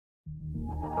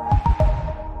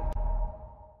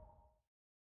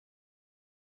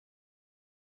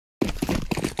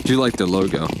do like the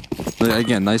logo. But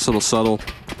again, nice little subtle.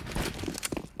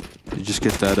 You just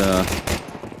get that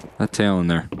that tail in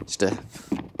there. Just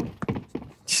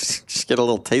get a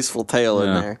little tasteful tail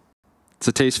in there. It's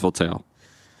a tasteful tail.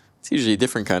 It's usually a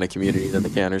different kind of community than the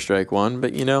Counter-Strike one,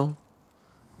 but you know,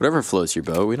 whatever floats your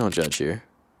boat, we don't judge here.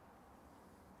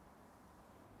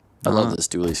 I love this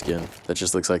dually skin. That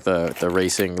just looks like the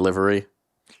racing livery.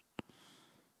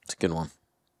 It's a good one.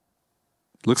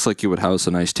 Looks like you would house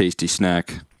a nice tasty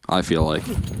snack, I feel like.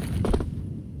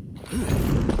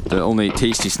 The only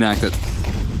tasty snack that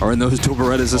are in those dual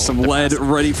Berettas is some lead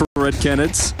ready for red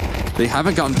Canids. They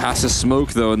haven't gotten past the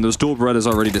smoke, though, and those dual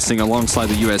Berettas are ready to sing alongside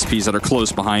the USPs that are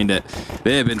close behind it.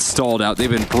 They have been stalled out. They've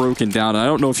been broken down. I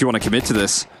don't know if you want to commit to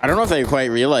this. I don't know if they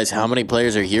quite realize how many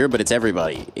players are here, but it's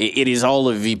everybody. It is all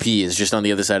of VP is just on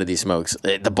the other side of these smokes.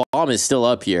 The bomb is still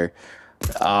up here.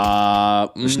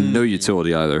 There's no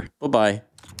utility either. Bye-bye.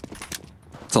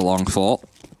 It's a long fault.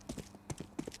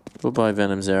 Bye-bye,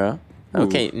 Venom Zera.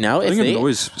 Okay, now I if think they... it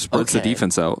always spreads the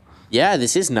defense out. Yeah,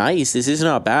 this is nice. This is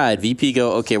not bad. VP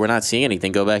go, okay, we're not seeing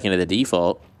anything. Go back into the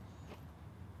default.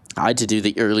 I had to do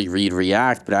the early read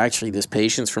react, but actually this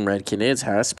patience from Red Canids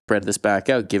has spread this back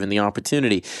out, given the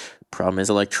opportunity. Problem is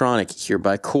Electronic here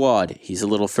by Quad. He's a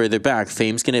little further back.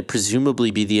 Fame's going to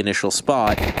presumably be the initial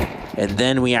spot. And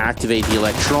then we activate the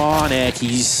Electronic.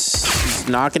 He's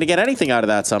not going to get anything out of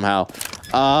that somehow.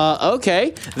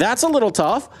 Okay, that's a little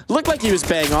tough. Looked like he was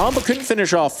bang on, but couldn't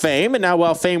finish off Fame. And now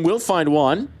while Fame will find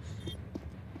one,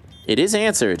 it is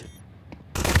answered.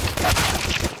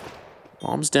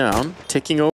 Bombs down,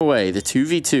 ticking away. The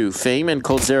 2v2. Fame and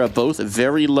Coldzera both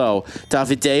very low.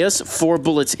 Davideus, 4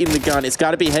 bullets in the gun. It's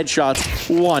got to be headshots.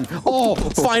 1. Oh,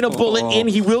 final bullet in.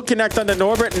 He will connect onto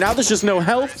Norbert. Now there's just no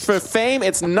health for Fame.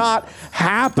 It's not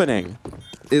happening.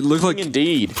 It looked like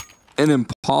indeed an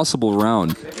impossible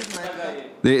round.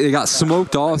 They got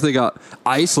smoked off. They got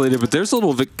isolated, but there's a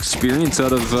little experience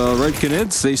out of Red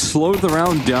Canids. They slowed the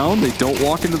round down. They don't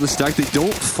walk into the stack. They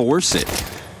don't force it.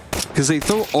 Because they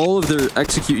throw all of their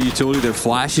execute utility, their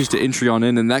flashes to entry on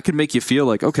in, and that could make you feel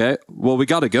like, okay, well, we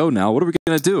got to go now. What are we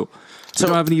going to do? So, we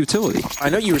don't have any utility. I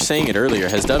know you were saying it earlier.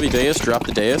 Has Davideus dropped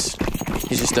the Deus?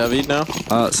 He's just David now?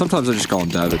 Sometimes I just call him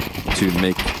David to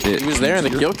make it. He was there in the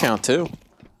kill count, too.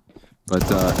 But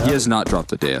he has not dropped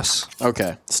the Deus.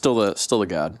 Okay. Still the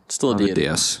god. Still a deity.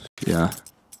 Deus. Yeah.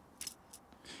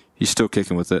 He's still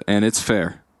kicking with it, and it's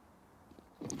fair.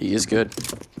 He is good.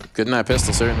 Good in that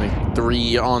pistol, certainly.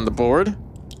 3 on the board.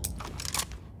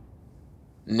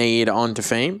 Nade onto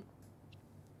Fame.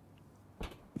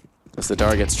 As the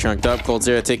dart gets chunked up,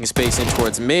 Coldzera taking space in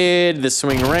towards mid. The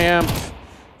swing ramp.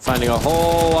 Finding a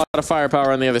whole lot of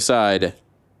firepower on the other side.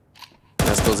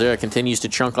 As Coldzera continues to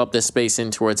chunk up this space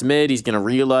in towards mid, he's going to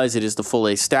realize it is the full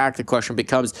A stack. The question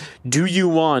becomes, do you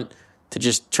want to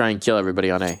just try and kill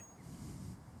everybody on A?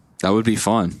 That would be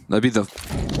fun. That'd be the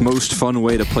most fun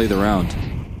way to play the round.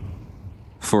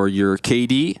 For your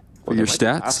KD, for your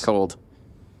stats. That's cold.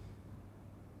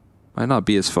 Might not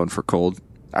be as fun for cold.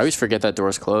 I always forget that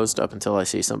door's closed up until I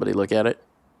see somebody look at it.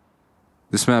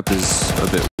 This map is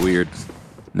a bit weird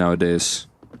nowadays.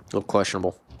 A little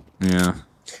questionable. Yeah.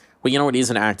 Well, you know, it is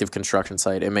an active construction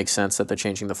site. It makes sense that they're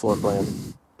changing the floor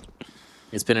plan.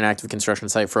 It's been an active construction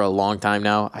site for a long time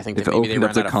now. I think they've opened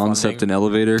up the concept and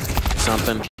elevator.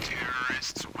 Something.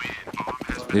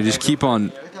 They just keep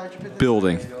on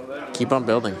building. Keep on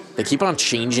building. They keep on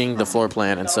changing the floor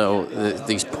plan, and so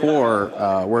these poor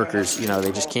workers, you know,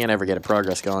 they just can't ever get a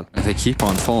progress going. And they keep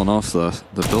on falling off the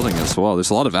building as well.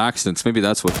 There's a lot of accidents. Maybe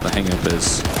that's what the hang-up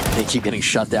is. They keep getting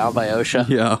shut down by OSHA.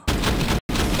 Yeah.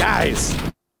 Guys,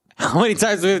 how many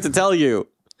times do we have to tell you?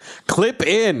 Clip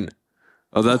in.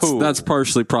 Oh, that's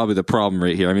partially probably the problem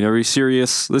right here. I mean, are we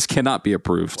serious? This cannot be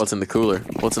approved. What's in the cooler?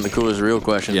 What's in the cooler is a real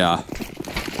question. Yeah.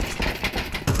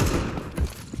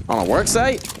 On a work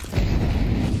site?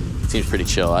 Seems pretty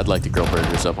chill. I'd like to grill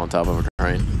burgers up on top of a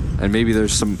train. And maybe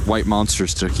there's some white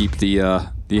monsters to keep the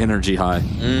energy high.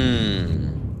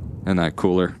 And that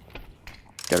cooler.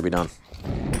 Gotta be done.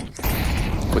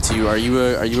 What's you? Are you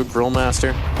a grill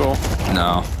master? Cool.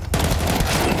 No.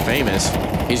 Famous.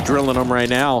 He's grilling them right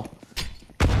now.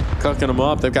 Cooking them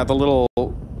up. They've got the little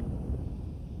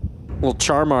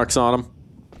char marks on them.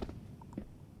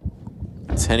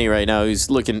 It's Henny right now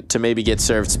who's looking to maybe get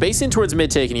served. Space in towards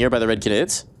mid taken here by the Red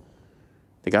Canids.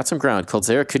 They got some ground.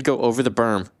 Coldzera could go over the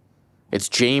berm. It's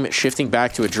James shifting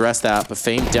back to address that, but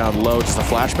Fame down low. Does the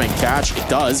flashbang catch? It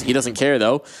does. He doesn't care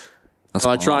though.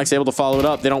 Electronic's able to follow it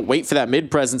up. They don't wait for that mid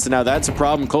presence, and now that's a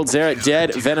problem. Coldzera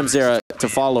dead. Venom Zera to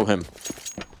follow him.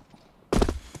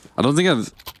 I don't think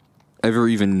I've ever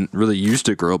even really used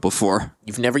a grill before.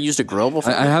 You've never used a grill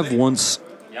before? I have once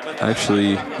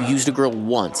Actually, You used a grill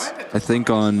once. I think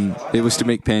it was to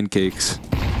make pancakes.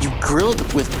 You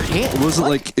grilled with pan? It was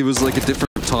like a different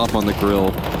top on the grill.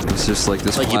 It was just like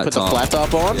this Like flat you put top. the flat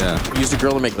top on? Yeah. You used a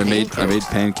grill to make pancakes? I made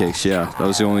pancakes, yeah. That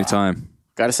was the only time.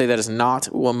 Gotta say, that is not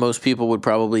what most people would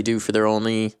probably do for their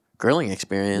only grilling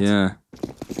experience. Yeah.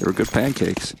 They were good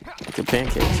pancakes. Good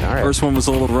pancakes, all right. First one was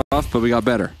a little rough, but we got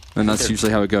better. And that's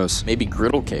usually how it goes. Maybe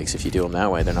griddle cakes if you do them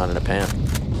that way. They're not in a pan.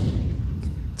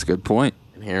 That's a good point.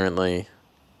 Inherently.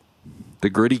 The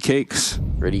gritty cakes.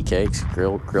 Gritty cakes,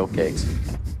 grill cakes.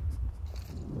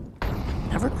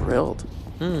 Never grilled.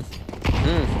 It's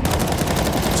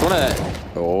one of that.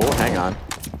 Oh, hang on.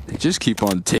 They just keep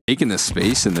on taking the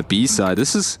space in the B side.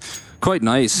 This is quite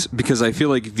nice because I feel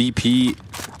like VP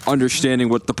understanding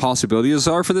what the possibilities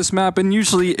are for this map, and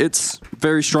usually it's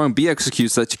very strong B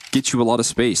executes that get you a lot of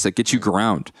space, that get you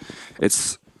ground.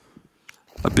 It's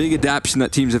a big adaptation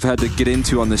that teams have had to get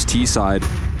into on this T side,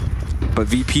 but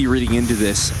VP reading into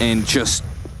this and just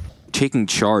taking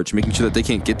charge, making sure that they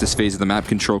can't get this phase of the map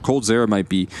control. coldzera might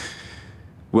be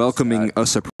welcoming a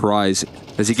surprise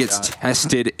as he gets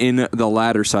tested in the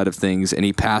ladder side of things, and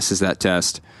he passes that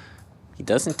test. He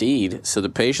does indeed. So the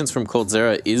patience from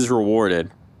coldzera is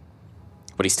rewarded,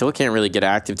 but he still can't really get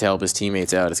active to help his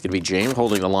teammates out. It's going to be James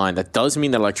holding the line. That does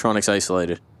mean that Electronic's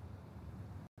isolated.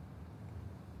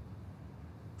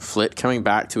 Flit coming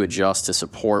back to adjust to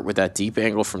support with that deep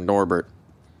angle from Norbert.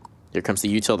 Here comes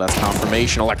the util. That's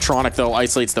confirmation. Electronic, though,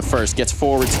 isolates the first. Gets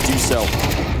forward to do so.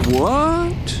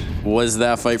 What was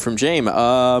that fight from James?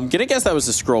 Gonna guess that was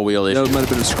a scroll wheel issue. That might have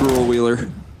been a scroll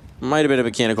wheeler. Might have been a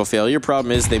mechanical failure.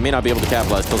 Problem is, they may not be able to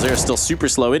capitalize. coldzera's still super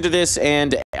slow into this,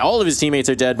 and all of his teammates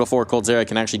are dead before coldzera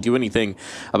can actually do anything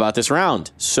about this round.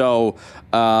 So,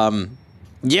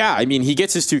 yeah, I mean, he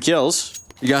gets his 2 kills.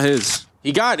 He got his.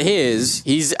 He got his.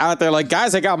 He's out there like,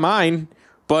 guys, I got mine,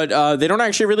 but they don't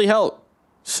actually really help.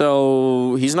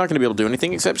 So he's not going to be able to do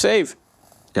anything except save.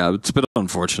 Yeah, it's a bit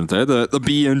unfortunate there. The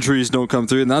B injuries don't come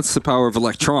through, and that's the power of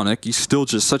Electronic. He's still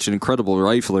just such an incredible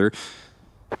rifler,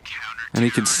 and he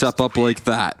can step up like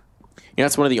that. Yeah,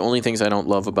 that's one of the only things I don't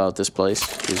love about this place,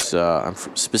 is I'm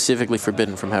specifically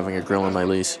forbidden from having a grill on my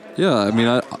lease. Yeah, I mean,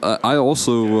 I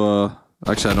also...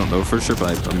 actually, I don't know for sure,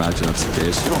 but I imagine that's the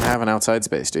case. You don't have an outside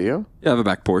space, do you? Yeah, I have a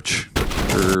back porch.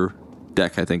 Or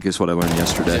deck, I think, is what I learned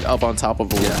yesterday. Up on top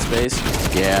of a living space?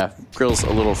 Yeah, grill's a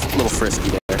little frisky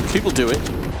there. People do it.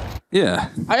 Yeah.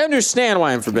 I understand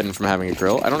why I'm forbidden from having a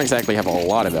grill. I don't exactly have a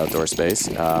lot of outdoor space.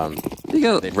 You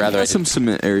got some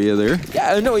cement area there.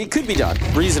 Yeah, no, it could be done.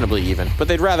 Reasonably even. But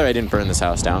they'd rather I didn't burn this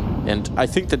house down. And I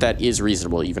think that that is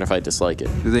reasonable, even if I dislike it.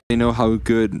 Do they know how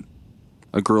good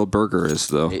a grilled burger is,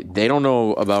 though? They don't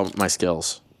know about my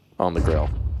skills on the grill.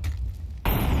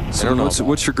 So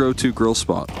what's your go-to grill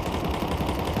spot?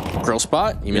 Grill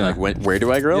spot? You mean like where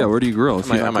do I grill? Yeah, where do you grill?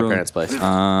 At my parents' place.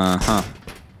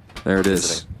 There it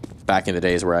is. Back in the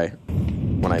days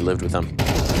when I lived with them.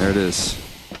 There it is.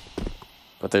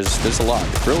 But there's a lot.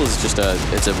 The grill is just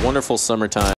it's a wonderful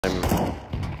summertime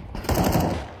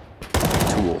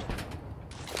tool.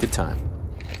 Good time.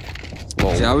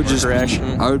 See, I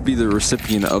would be the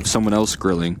recipient of someone else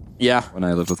grilling. Yeah. When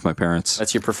I lived with my parents.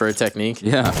 That's your preferred technique?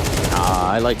 Yeah.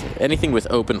 I like anything with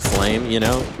open flame, you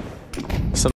know?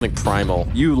 Something primal.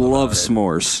 You love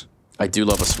s'mores. I do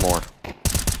love a s'more.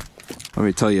 Let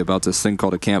me tell you about this thing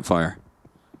called a campfire.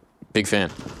 Big fan.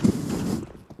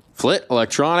 Flit,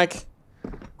 Electronic,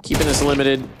 keeping this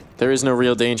limited. There is no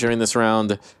real danger in this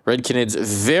round. Red Canids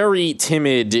very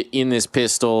timid in this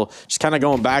pistol. Just kind of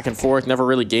going back and forth, never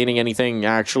really gaining anything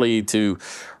actually to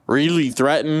really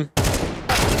threaten.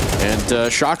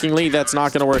 And shockingly, that's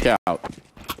not going to work out.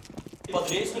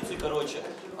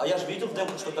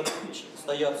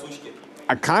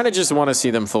 I kind of just want to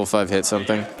see them full 5 hit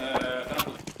something.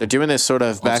 They're doing this sort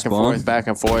of back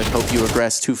and forth. Hope you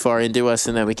aggress too far into us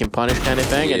and then we can punish kind of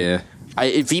thing. Yeah.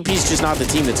 And VP's just not the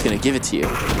team that's going to give it to you.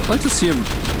 I'd like to see him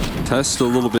test a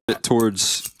little bit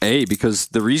towards A, because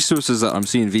the resources that I'm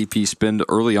seeing VP spend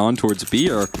early on towards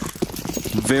B are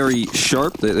very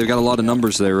sharp. They've got a lot of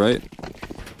numbers there, right?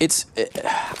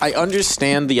 I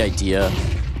understand the idea,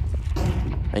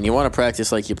 and you want to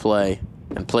practice like you play,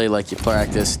 and play like you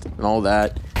practiced, and all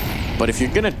that. But if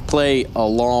you're going to play a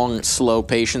long, slow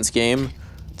patience game,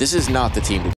 this is not the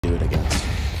team to do it against.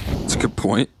 That's a good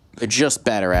point. They're just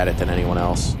better at it than anyone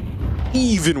else.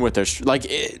 Even with their... Like,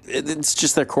 it's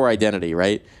just their core identity,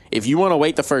 right? If you want to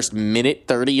wait the first minute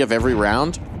 30 of every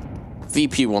round,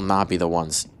 VP will not be the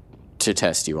ones to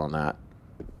test you on that.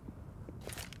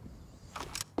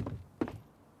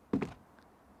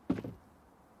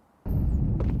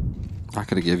 Not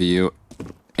going to give you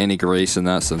any grace in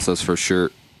that sense, that's for sure.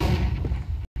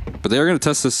 But they're going to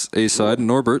test this A side.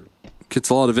 Norbert gets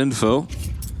a lot of info.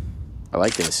 I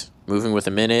like this. Moving with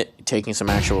a minute, taking some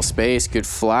actual space. Good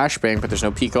flashbang, but there's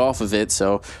no peek off of it,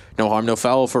 so no harm, no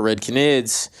foul for Red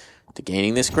Canids. To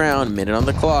gaining this ground, minute on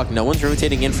the clock. No one's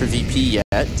rotating in for VP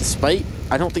yet, despite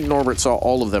I don't think Norbert saw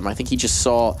all of them. I think he just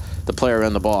saw the player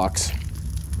around the box.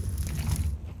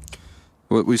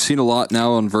 What we've seen a lot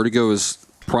now on Vertigo is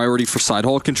priority for side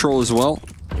hall control as well.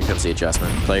 Here comes the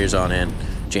adjustment. Players on in.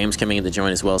 James coming in to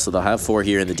join as well, so they'll have 4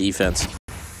 here in the defense.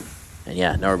 And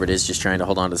yeah, Norbert is just trying to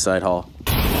hold on to the side hall.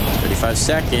 35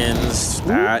 seconds.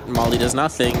 That Molly does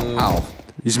nothing. Wow.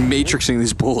 He's matrixing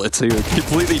these bullets. They're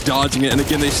completely dodging it. And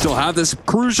again, they still have this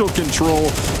crucial control.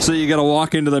 So you got to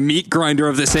walk into the meat grinder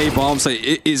of this A-bomb. So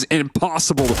it is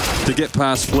impossible to get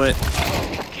past Flit.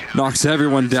 Knocks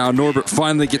everyone down. Norbert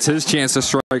finally gets his chance to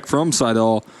strike from side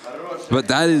hall. But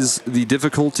that is the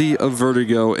difficulty of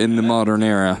Vertigo in the modern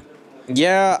era.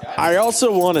 Yeah, I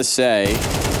also want to say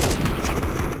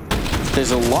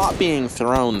there's a lot being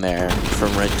thrown there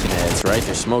from Red Canids, right?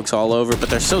 There's smokes all over, but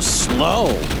they're so slow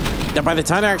that by the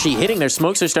time they're actually hitting, their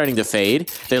smokes are starting to fade.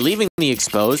 They're leaving the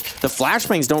exposed. The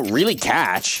flashbangs don't really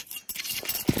catch.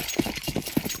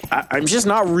 I'm just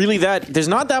not really that... There's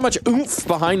not that much oomph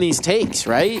behind these takes,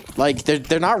 right? Like,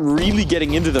 they're not really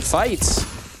getting into the fights.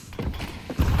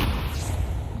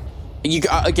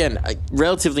 Again, a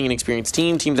relatively inexperienced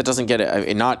team that doesn't get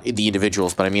it, not the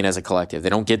individuals, but I mean as a collective. They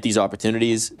don't get these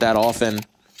opportunities that often.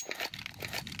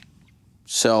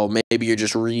 So maybe you're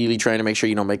just really trying to make sure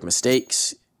you don't make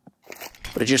mistakes.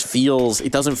 But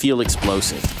it doesn't feel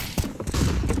explosive.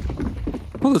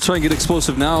 Well, they'll try and get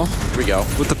explosive now. Here we go.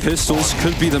 With the pistols,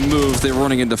 could be the move. They're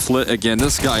running into Flit again.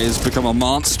 This guy has become a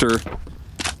monster.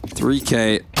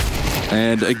 3K.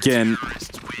 And again,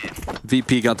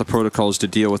 VP got the protocols to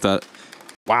deal with that.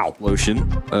 Wow.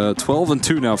 Lotion. 12 and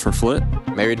 2 now for Flit.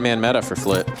 Married man meta for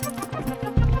Flit.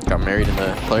 Got married in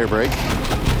the player break.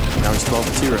 Now he's 12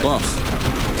 and 2, right? Buff.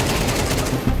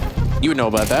 You would know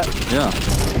about that. Yeah.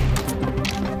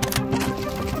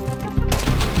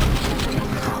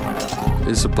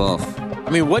 It's a buff. I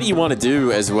mean, what do you want to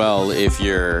do as well if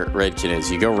you're Red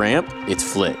Canids? You go ramp, it's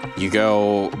Flit. You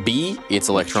go B, it's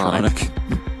electronic.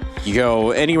 You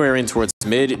go anywhere in towards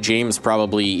mid, James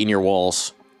probably in your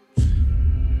walls.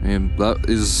 And that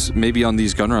is maybe on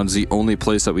these gun rounds the only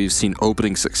place that we've seen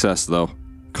opening success, though.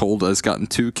 Cold has gotten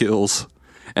 2 kills.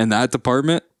 And that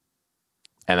department?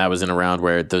 And that was in a round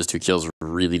where those 2 kills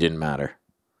really didn't matter.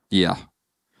 Yeah.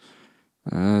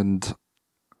 And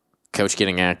coach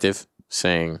getting active,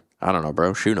 saying, I don't know,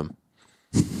 bro, shoot him.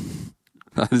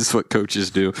 That is what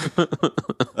coaches do.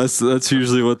 That's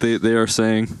usually what they are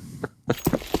saying.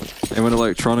 And when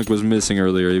electronic was missing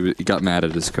earlier, he got mad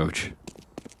at his coach.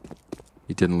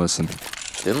 He didn't listen.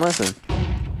 Didn't listen.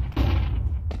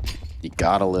 You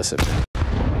gotta listen.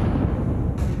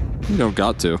 You don't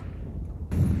got to.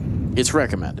 It's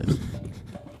recommended.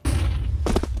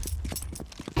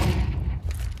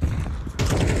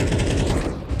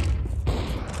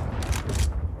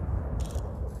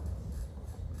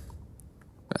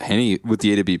 Henny with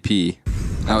the AWP.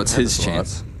 Now it's his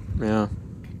chance. Yeah.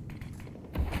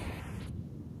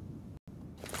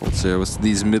 Let's see with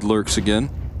these mid lurks again.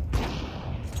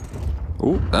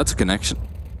 Oh, that's a connection.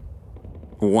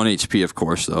 1 HP, of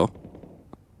course, though.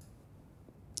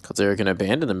 Coldzera can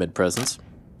abandon the mid presence.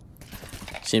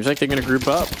 Seems like they're going to group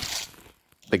up.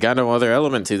 They got no other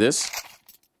element to this.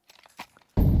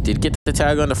 Did get the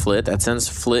tag on the Flit. That sends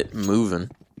Flit moving.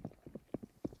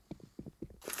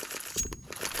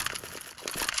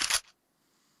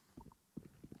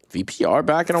 VPR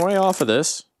backing away off of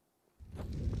this.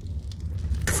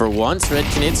 For once, Red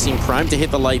Canids seem primed to hit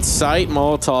the light sight.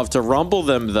 Molotov to rumble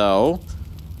them, though.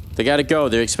 They got to go.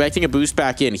 They're expecting a boost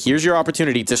back in. Here's your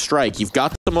opportunity to strike. You've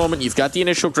got the moment. You've got the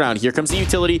initial ground. Here comes the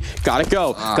utility. Got to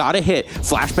go. Got to hit.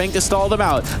 Flashbang to stall them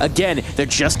out. Again, they're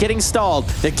just getting stalled.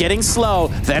 They're getting slow.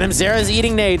 Venom Zera's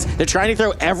eating nades. They're trying to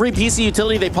throw every piece of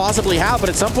utility they possibly have, but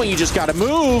at some point you just got to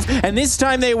move, and this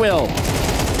time they will.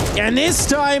 And this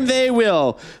time they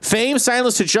will. Fame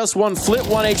silenced to just 1. Flit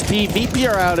 1 HP. VP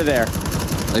are out of there.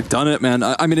 They've done it, man.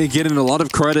 I'm going to give a lot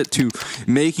of credit to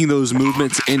making those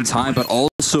movements in time, but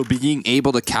also being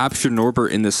able to capture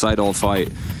Norbert in this side-all fight.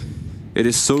 It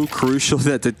is so crucial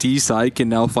that the D side can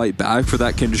now fight back for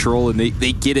that control, and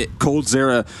they get it. Cold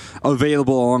Zera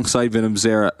available alongside Venom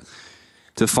Zera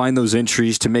to find those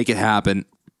entries, to make it happen.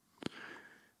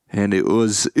 And it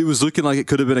was looking like it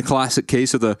could have been a classic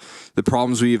case of the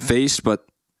problems we have faced, but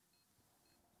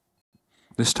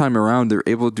this time around, they're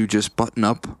able to just button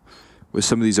up with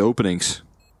some of these openings.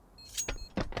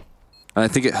 And I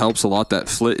think it helps a lot that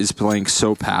Flit is playing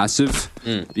so passive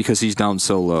because he's down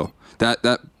so low.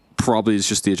 That probably is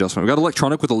just the adjustment. We got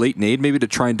Electronic with a late nade, maybe to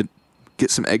try and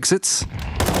get some exits.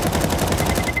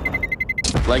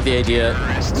 Like the idea,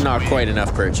 not quite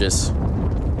enough purchase.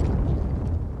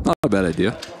 Not a bad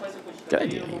idea. Good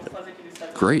idea, even.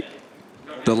 Great.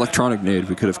 The Electronic nade,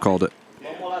 we could have called it.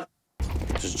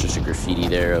 Just a graffiti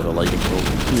there of a lighting bulb.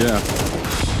 Yeah.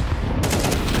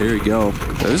 There you go.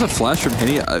 There's a flash from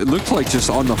Henny. It looked like just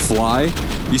on the fly.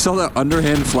 You saw that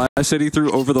underhand flash that he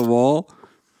threw over the wall?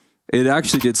 It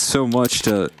actually did so much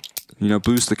to, you know,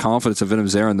 boost the confidence of Venom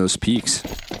Zera on those peaks.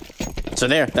 So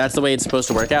there, that's the way it's supposed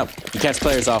to work out. You catch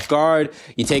players off guard,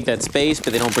 you take that space,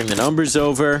 but they don't bring the numbers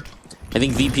over. I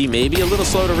think VP may be a little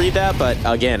slow to read that, but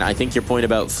again, I think your point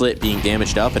about Flit being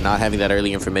damaged up and not having that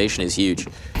early information is huge.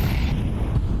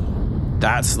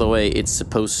 That's the way it's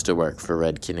supposed to work for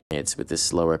Red Canids with this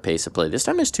slower pace of play. This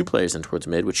time there's 2 players in towards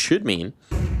mid, which should mean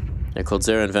that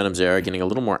coldzera and Venom Zera are getting a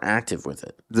little more active with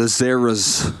it. The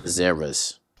Zeras.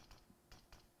 Zeras.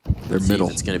 They're middle.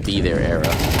 It's going to be their era.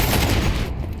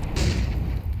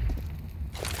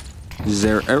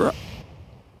 Zera era?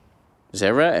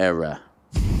 Zera era.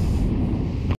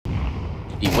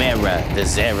 Beware the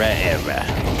Zera era.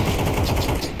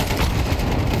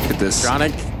 Look at this.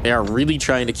 Electronic, they are really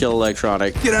trying to kill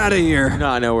Electronic. Get out of here. No,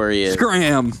 I know where he is.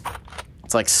 Scram.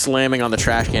 It's like slamming on the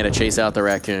trash can to chase out the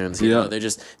raccoons. You know, they're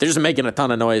just making a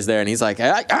ton of noise there, and he's like,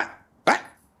 not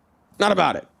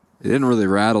about it. It didn't really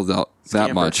rattle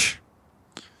that much.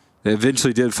 They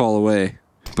eventually did fall away,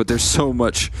 but there's so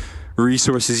much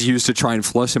resources used to try and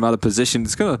flush him out of position.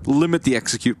 It's going to limit the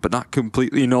execute, but not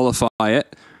completely nullify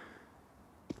it.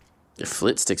 Your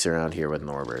Flit sticks around here with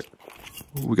Norbert.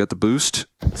 We got the boost.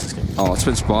 Oh, it's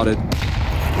been spotted.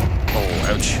 Oh,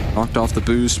 ouch. Knocked off the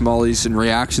boost. Mollies and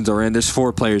reactions are in. There's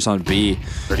 4 players on B.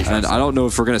 And I don't know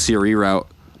if we're going to see a reroute.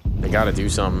 They got to do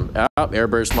some.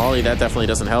 Airburst Molly, that definitely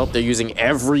doesn't help. They're using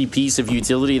every piece of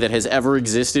utility that has ever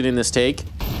existed in this take.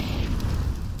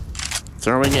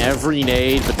 Throwing every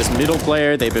nade, but this middle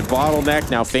player, they've been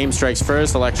bottlenecked. Now Fame strikes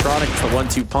first. Electronic, the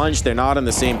 1-2 punch. They're not on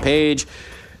the same page.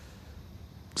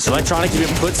 So Electronic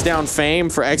even puts down Fame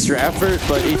for extra effort,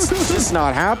 but it's just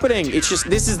not happening. It's just,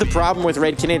 this is the problem with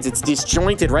Red Canids. It's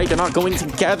disjointed, right? They're not going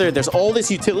together. There's all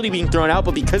this utility being thrown out,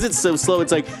 but because it's so slow,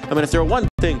 it's like, I'm going to throw one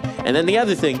thing, and then the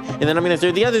other thing, and then I'm going to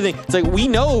throw the other thing. It's like, we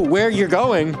know where you're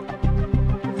going.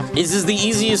 This is the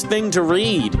easiest thing to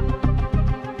read.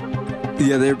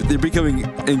 Yeah, they're becoming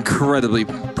incredibly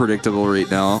predictable right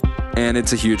now, and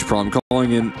it's a huge problem.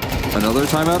 Calling in another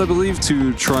timeout, I believe,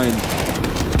 to try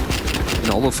and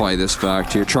nullify this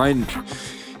fact here. Try and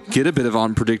get a bit of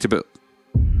unpredictability,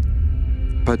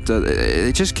 but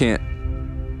they just can't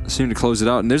seem to close it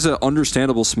out. And there's an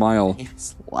understandable smile.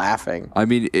 He's laughing. I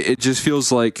mean, it just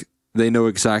feels like they know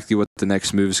exactly what the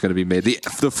next move is going to be made.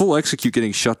 The full execute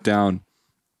getting shut down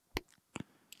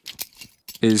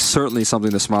is certainly something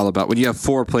to smile about when you have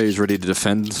 4 players ready to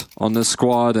defend on this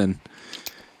squad, and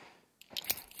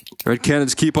Red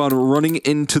Canids keep on running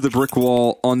into the brick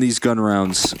wall on these gun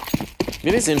rounds.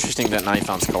 It is interesting that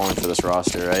Nithon's calling for this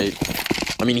roster, right?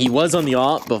 I mean, he was on the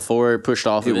op before pushed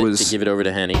off of it to give it over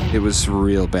to Henny. It was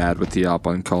real bad with the op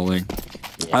on calling.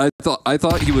 Yeah. I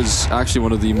thought he was actually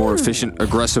one of the more efficient,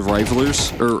 aggressive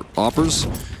riflers, or oppers,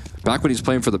 back when he was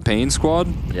playing for the Pain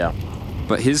squad. Yeah.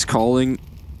 But his calling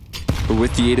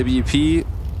with the AWP,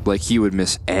 like, he would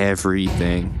miss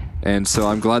everything. And so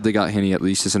I'm glad they got Henny at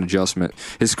least as an adjustment.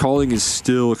 His calling is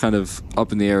still kind of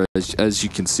up in the air, as you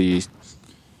can see.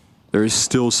 There is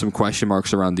still some question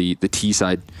marks around the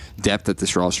T-side depth that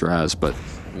this roster has, but...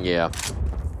 Yeah.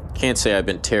 Can't say I've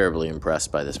been terribly impressed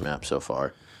by this map so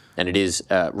far. And it is,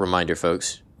 reminder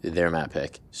folks, their map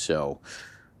pick. So,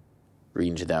 read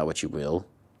into that what you will.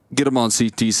 Get them on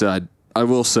CT side, I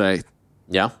will say.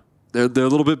 Yeah? They're a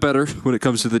little bit better when it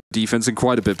comes to the defense, and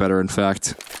quite a bit better, in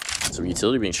fact. So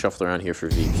utility being shuffled around here for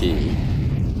VP.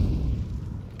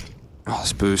 Oh,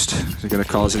 this boost is going to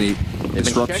cause any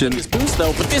disruption. This boost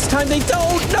though, but this time they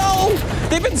don't. No,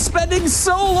 they've been spending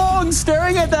so long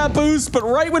staring at that boost, but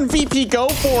right when VP go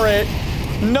for it,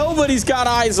 nobody's got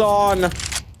eyes on.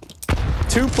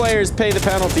 2 players pay the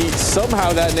penalty.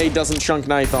 Somehow that nade doesn't chunk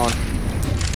Nithon.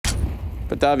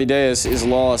 But Davideus is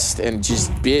lost, and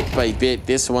just bit by bit,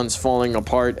 this one's falling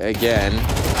apart again.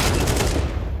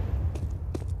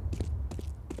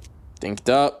 Dinked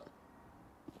up.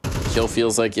 Kill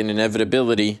feels like an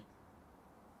inevitability.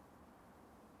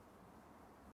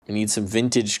 We need some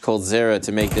vintage coldzera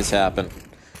to make this happen.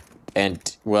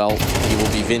 And, well, he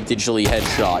will be vintagely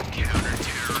headshot.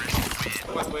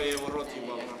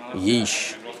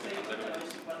 Yeesh.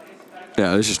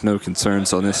 Yeah, there's just no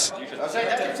concerns on this.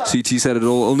 CT said it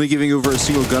all, only giving over a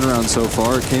single gun round so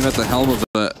far. It came at the helm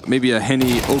of maybe a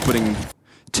Henny opening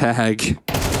tag.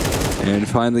 And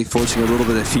finally forcing a little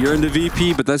bit of fear into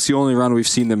VP, but that's the only round we've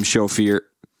seen them show fear.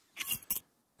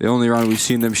 The only round we've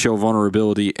seen them show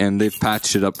vulnerability, and they've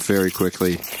patched it up very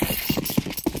quickly.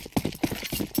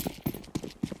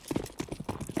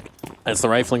 It's the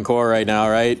rifling core right now,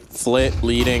 right? Flit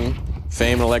leading,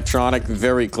 Fame and Electronic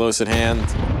very close at hand.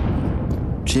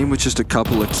 Team with just a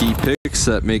couple of key picks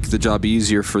that make the job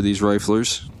easier for these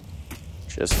riflers.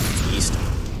 Just east.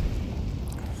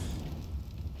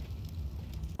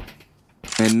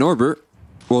 And Norbert,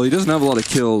 well, he doesn't have a lot of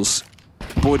kills.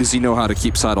 Boy, does he know how to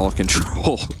keep side all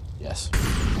control. Yes.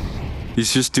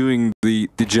 He's just doing the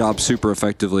job super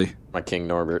effectively. My King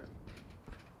Norbert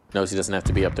knows he doesn't have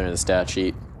to be up there in the stat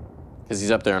sheet because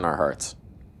he's up there in our hearts.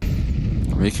 I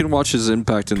mean, you can watch his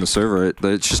impact in the server.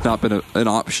 It's just not been an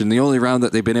option. The only round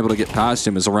that they've been able to get past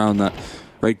him is a round that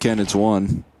Red Canids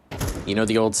won. You know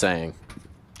the old saying,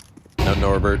 no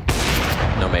Norbert,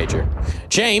 no Major.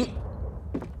 James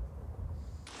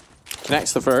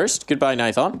connects the first. Goodbye,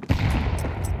 Nathan.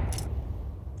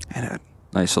 And a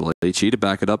nice little HE to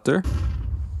back it up there.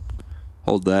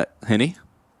 Hold that, Henny.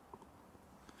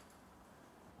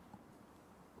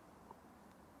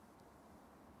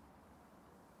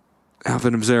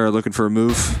 Alvin and Zera looking for a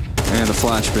move and a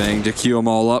flashbang to queue them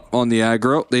all up on the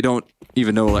aggro. They don't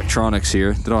even know Electronics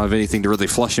here. They don't have anything to really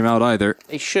flush him out either.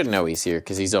 They should know he's here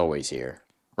because he's always here,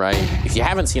 right? If you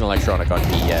haven't seen Electronic on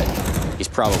B yet, he's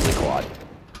probably quad.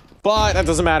 But that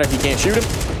doesn't matter if you can't shoot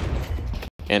him.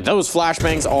 And those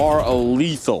flashbangs are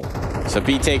lethal. So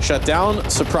B take shut down.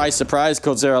 Surprise, surprise.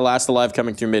 Coldzera last alive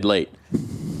coming through mid late.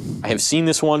 I have seen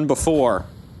this one before.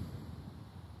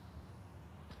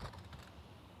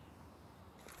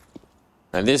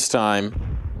 And this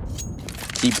time,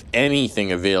 keep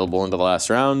anything available into the last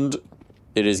round.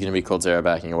 It is going to be Coldzera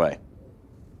backing away.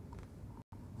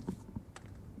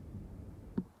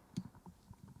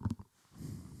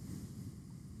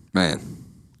 Man.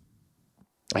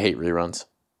 I hate reruns.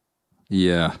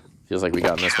 Yeah. Feels like we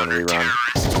got in this one rerun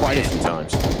quite a few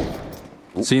times.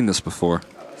 Seen this before.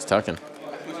 It's tucking.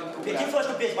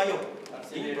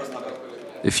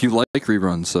 If you like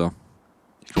reruns, so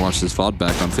you can watch this VOD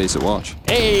back on Face It Watch.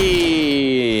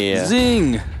 Hey!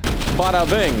 Zing! Bada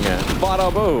bing!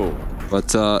 Bada boo!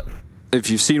 But if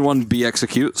you've seen one be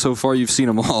execute, so far you've seen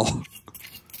them all.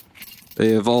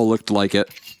 They have all looked like it.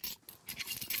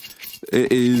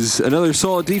 It is another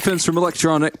solid defense from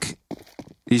Electronic.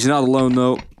 He's not alone,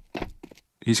 though.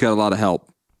 He's got a lot of help.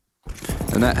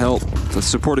 And that help, the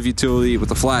supportive utility with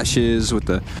the flashes, with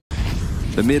the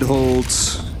mid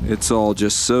holds, it's all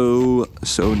just so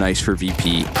nice for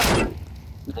VP.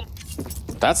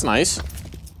 That's nice.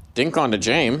 Dink on to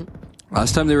James.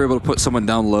 Last time they were able to put someone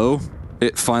down low,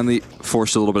 it finally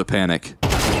forced a little bit of panic.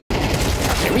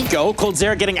 There we go.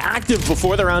 Coldzera getting active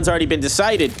before the round's already been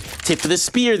decided. Tip of the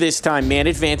spear this time. Man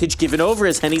advantage given over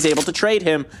as Henny's able to trade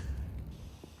him.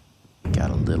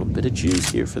 Got a little bit of juice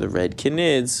here for the Red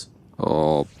Canids.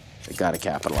 Oh. They gotta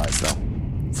capitalize, though.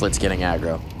 Flit's getting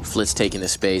aggro. Flit's taking the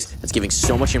space. That's giving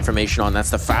so much information on.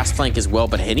 That's the fast flank as well,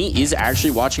 but Henny is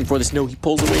actually watching for this. No, he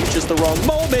pulls away at just the wrong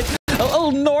moment.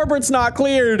 Oh, Norbert's not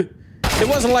cleared. It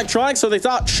wasn't Electronic, so they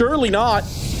thought surely not.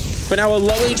 But now a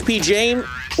low HP James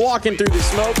walking through the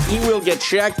smoke. He will get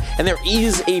checked, and there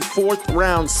is a fourth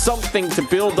round. Something to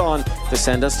build on to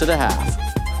send us to the half.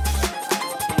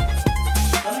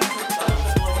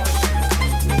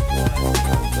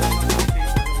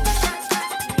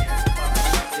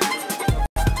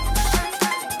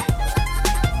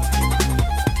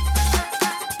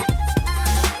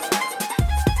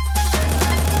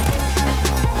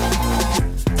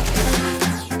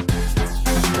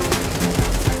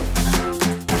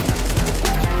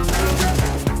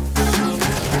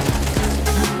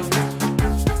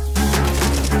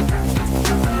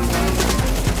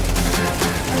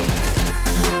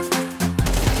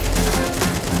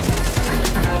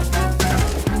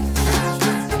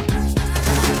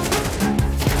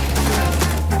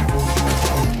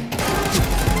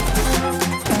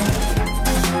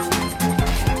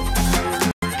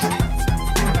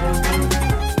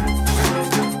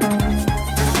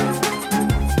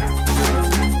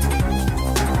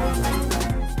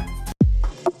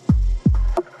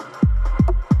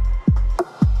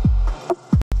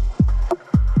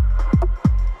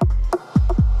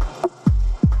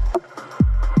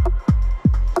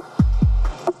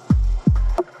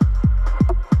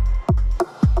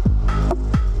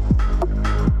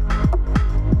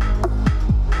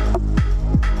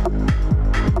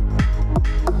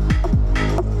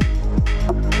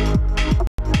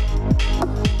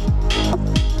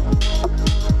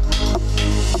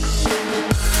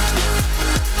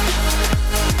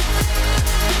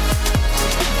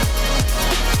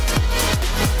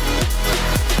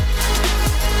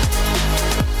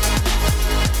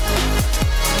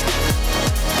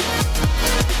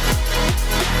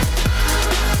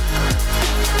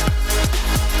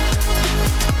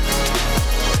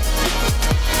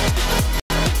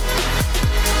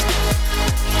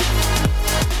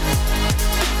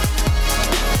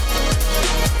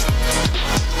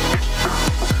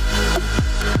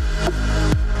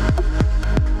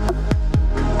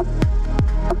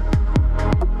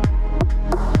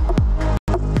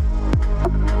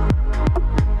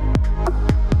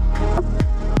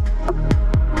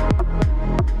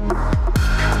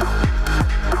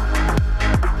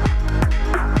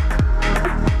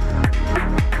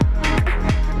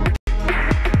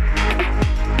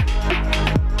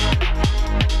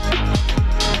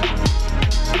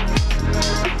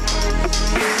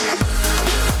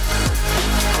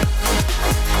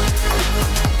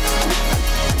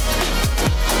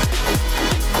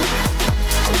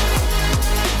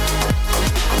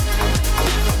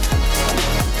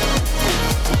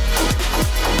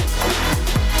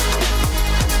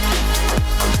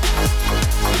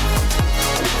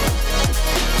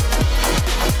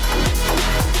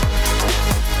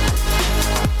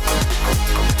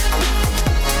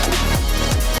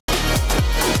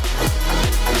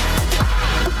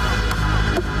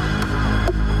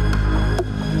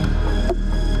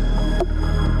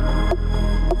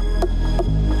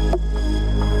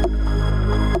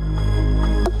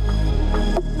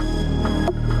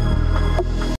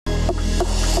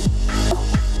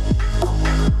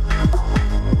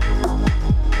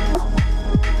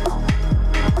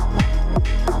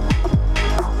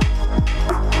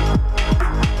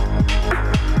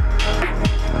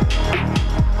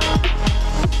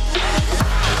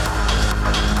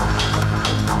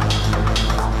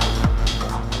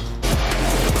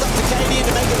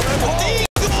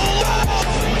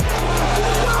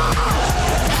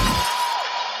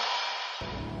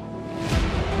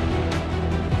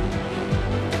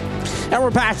 And we're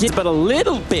back in, but a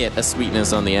little bit of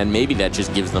sweetness on the end. Maybe that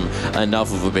just gives them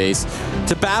enough of a base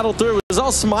to battle through. It was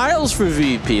all smiles for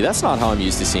VP. That's not how I'm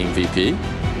used to seeing VP.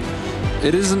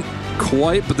 It isn't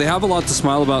quite, but they have a lot to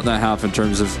smile about in that half in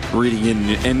terms of reading in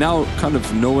and now kind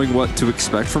of knowing what to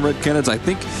expect from Red Canids. I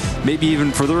think maybe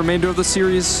even for the remainder of the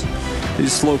series,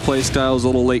 these slow play styles, a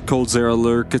little late cold Zera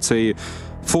lurk. It's a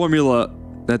formula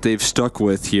that they've stuck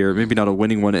with here. Maybe not a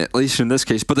winning one, at least in this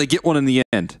case, but they get one in the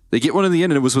end. They get one in the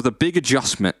end, and it was with a big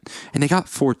adjustment. And they got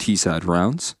 4 TSAD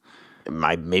rounds.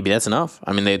 Maybe that's enough.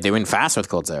 I mean, they win fast with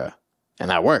cold Zera, and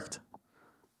that worked.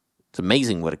 It's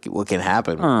amazing what can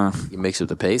happen when you mix up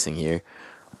the pacing here.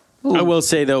 Ooh. I will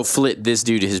say, though, Flit, this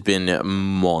dude has been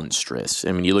monstrous.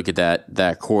 I mean, you look at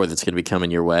that core that's going to be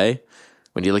coming your way.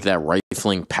 When you look at that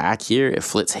rifling pack here, if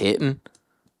Flit's hitting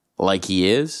like he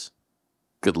is,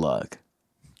 good luck.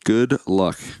 Good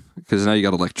luck. Because now you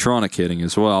got electronic hitting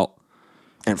as well.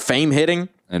 And Fame hitting.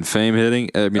 And Fame hitting.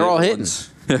 I mean, they're all hitting.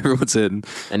 Everyone's hitting.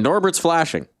 And Norbert's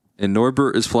flashing. And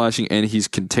Norbert is flashing, and he's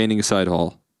containing a side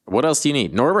haul. What else do you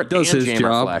need? Norbert does and his Jam are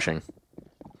job. flashing.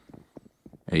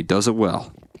 And he does it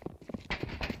well.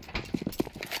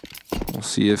 We'll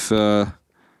see if...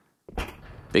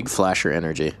 Big flasher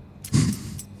energy.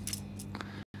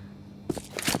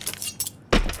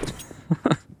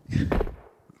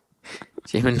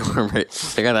 Jam and Norbert,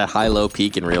 they got that high-low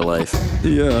peak in real life.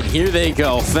 Yeah. And here they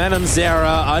go. Phantom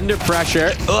Zera under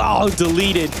pressure. Oh,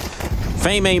 deleted.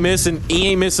 Fame ain't missing. He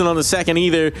ain't missing on the second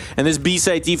either. And this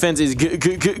B-side defense is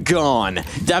gone.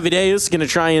 Davideus going to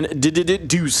try and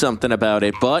do something about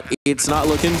it, but it's not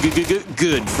looking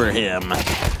good for him.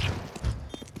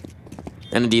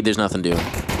 And indeed, there's nothing doing.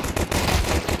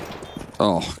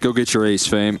 Oh, go get your ace,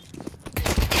 Fame.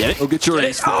 Get it? Go get your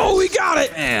ace. Oh, we got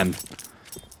it! Man.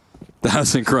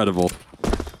 That's incredible.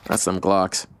 That's some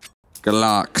Glocks.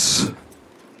 Glocks.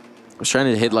 I was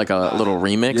trying to hit like a little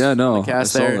remix. Yeah, no. I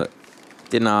saw it.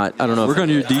 Did not. I don't know. Work on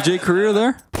your DJ career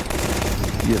there?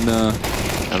 Getting, I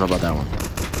don't know about that one.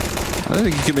 I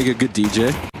think you can make a good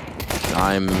DJ.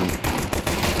 I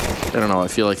don't know. I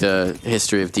feel like the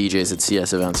history of DJs at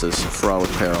CS events is fraught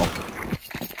with peril.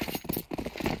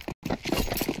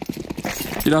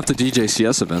 You don't have to DJ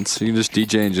CS events. You can just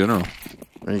DJ in general.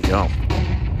 There you go.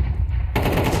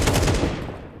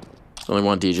 There's only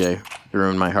one DJ who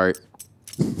ruined my heart.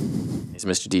 He's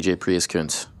Mr. DJ Prius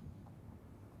Kuntz.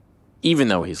 Even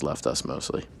though he's left us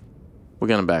mostly. We'll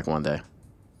get him back one day.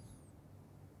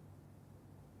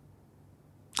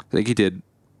 I think he did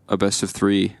a best of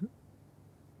 3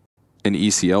 in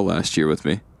ECL last year with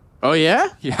me. Oh, yeah?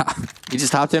 Yeah. He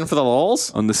just hopped in for the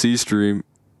lulz? On the C stream.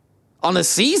 On the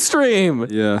C stream?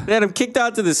 Yeah. They had him kicked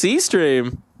out to the C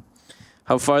stream.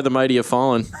 How far the mighty have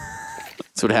fallen.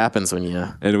 That's what happens when you...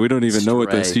 And we don't even know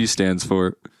what the C stands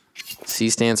for.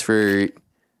 C stands for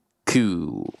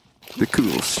cool. The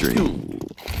cool stream. Cool.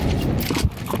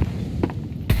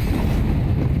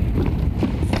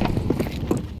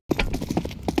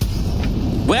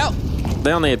 Well,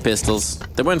 they only had pistols.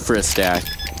 They went for a stack.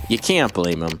 You can't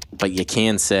blame them, but you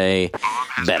can say,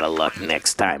 better luck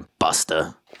next time, Buster.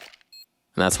 And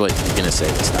that's what you're going to say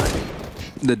this time.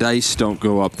 The dice don't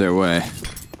go up their way.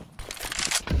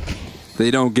 They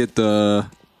don't get the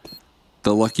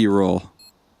lucky roll.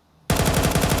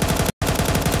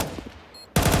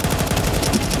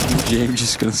 James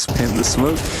just gonna spam the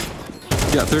smoke.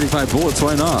 You got 35 bullets,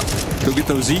 why not? Go get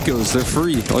those ecos, they're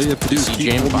free. All you have to do is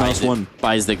keep James mouse one.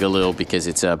 Buys the Galil because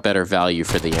it's a better value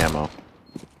for the ammo.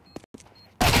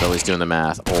 So he's doing the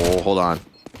math. Oh, hold on.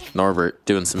 Norbert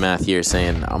doing some math here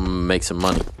saying, I'm gonna make some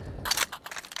money.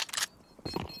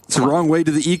 It's the wrong way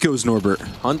to the ecos, Norbert.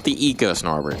 Hunt the ecos,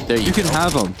 Norbert. There you go. You can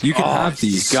have them. You can have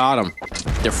these. You got them.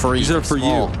 They're free. These are for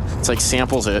you. It's like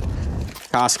samples at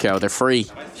Costco. They're free.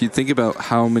 If you think about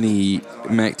how many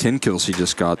Mac 10 kills he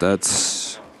just got,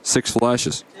 that's 6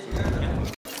 flashes.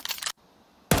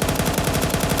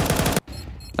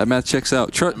 That math checks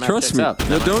out. Trust me. No,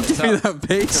 don't give me that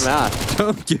pace.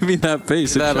 Don't give me that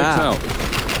pace. It checks out.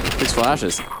 6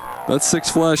 flashes. That's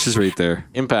 6 flashes right there.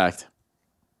 Impact.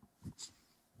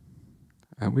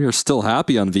 And we are still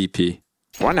happy on VP.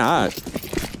 Why not?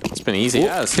 It's been easy.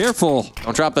 Yes. Careful.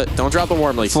 Don't drop the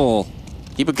Wormleys. Full.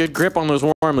 Keep a good grip on those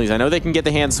Wormleys. I know they can get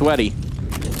the hands sweaty,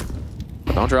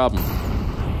 but don't drop them.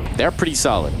 They're pretty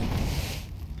solid.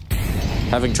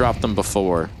 Having dropped them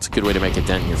before, it's a good way to make a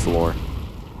dent in your floor.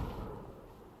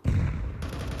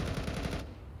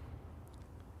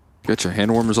 Got your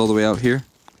hand warmers all the way out here.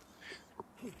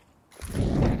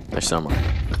 They're somewhere.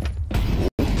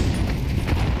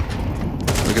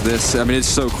 Look at this. I mean, it's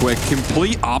so quick.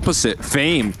 Complete opposite.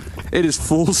 Fame. It is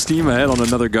full steam ahead on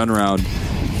another gun round.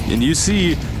 And you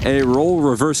see a role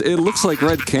reverse. It looks like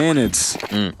Red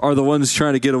Canids are the ones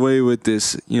trying to get away with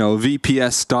this, you know,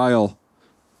 VPS style.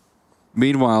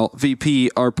 Meanwhile,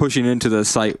 VP are pushing into the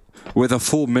site with a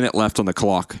full minute left on the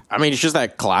clock. I mean, it's just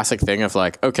that classic thing of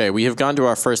like, okay, we have gone to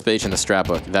our first page in the strat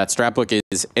book. That strat book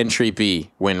is entry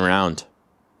B, win round.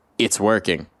 It's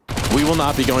working. We will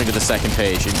not be going to the second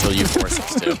page until you force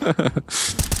us to.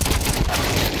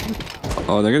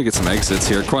 Oh, they're going to get some exits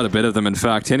here. Quite a bit of them, in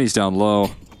fact. Henny's down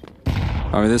low.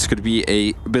 I mean, this could be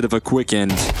a bit of a quick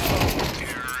end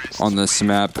on this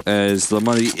map, as the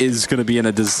money is going to be in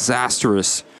a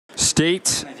disastrous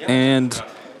state. And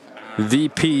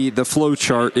VP, the flow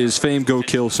chart, is Fame go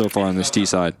kill so far on this T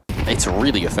side. It's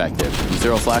really effective. You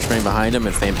throw a flashbang behind him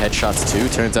and Fame headshots too.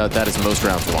 Turns out that is most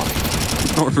rounds won.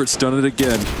 Norbert's done it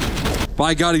again.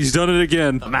 My God, he's done it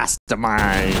again. The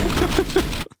mastermind.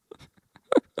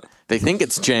 They think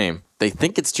it's Jame. They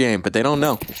think it's Jame, but they don't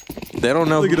know. They don't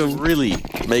know who's really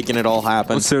making it all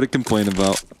happen. What's there to complain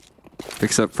about?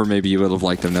 Except for maybe you would have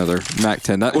liked another Mac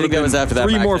 10. That would have been after that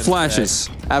 3 more flashes.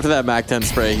 Spray. After that Mac 10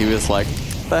 spray, he was like,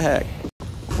 the heck?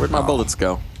 Where'd my bullets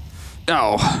go?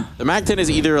 Oh. The Mac 10 is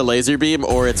either a laser beam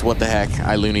or it's what the heck?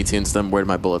 I Looney Tunes them. Where'd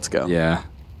my bullets go? Yeah.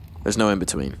 There's no in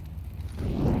between.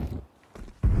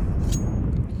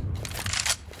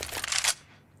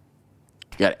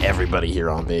 Got everybody here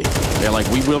on B. They're like,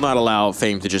 we will not allow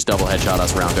Fame to just double headshot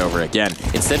us round over again.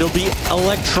 Instead, it'll be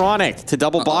electronic to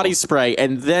double body spray,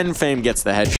 and then Fame gets the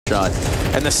headshot.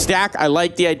 And the stack, I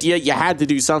like the idea. You had to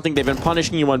do something. They've been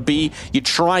punishing you on B. You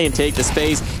try and take the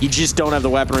space. You just don't have the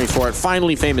weaponry for it.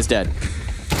 Finally, Fame is dead.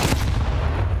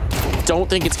 Don't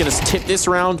think it's going to tip this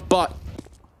round, but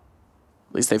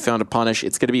at least they found a punish.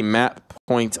 It's going to be map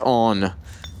point on.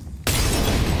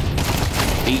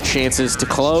 8 chances to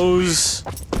close.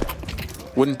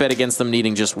 Wouldn't bet against them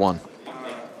needing just 1.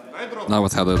 Not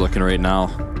with how they're looking right now.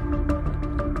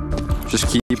 Just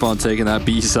keep on taking that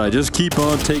B side. Just keep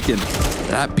on taking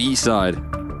that B side.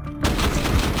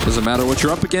 Doesn't matter what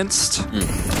you're up against.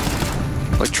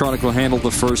 Electronic will handle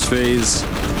the first phase.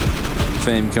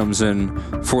 Fame comes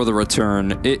in for the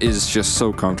return. It is just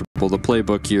so comfortable. The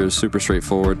playbook here is super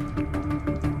straightforward.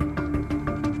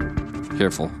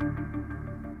 Careful.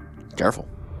 Careful.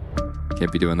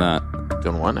 Can't be doing that.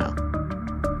 Doing what now?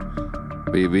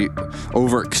 We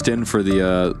overextend for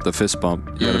the fist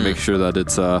bump. You got to make sure that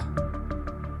it's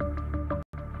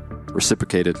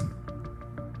reciprocated.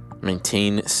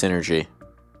 Maintain synergy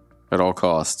at all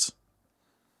costs.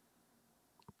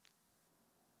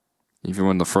 Even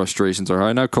when the frustrations are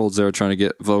high. Now Cold Zero trying to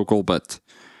get vocal, but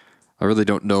I really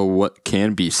don't know what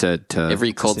can be said to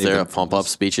every Cold Zero pump up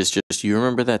speech is just, you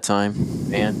remember that time,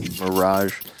 man?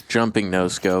 Mirage, jumping no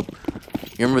scope.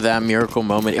 You remember that miracle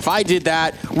moment? If I did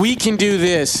that, we can do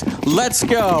this. Let's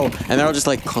go. And they're all just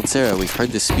like, Cold Zero, we've heard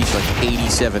this speech like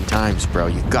 87 times, bro.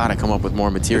 You gotta come up with more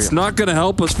material. It's not gonna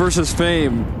help us versus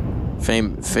Fame.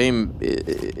 Fame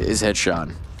is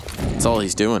headshot. That's all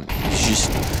he's doing. He's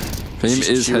just Fame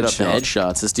is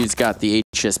headshots. This dude's got the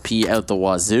HSP out the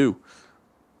wazoo.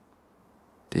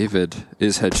 David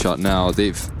is headshot now.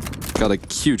 They've got a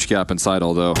huge gap inside,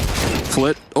 although.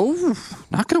 Flit. Oh,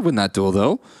 not going to win that duel,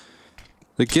 though.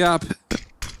 The gap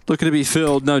looking to be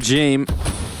filled. Now Jame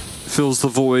fills the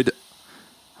void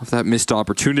of that missed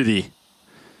opportunity.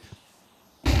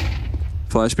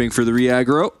 Flashbang for the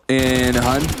re-aggro. And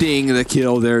hunting the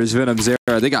kill. There's Venom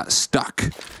Zera. They got stuck.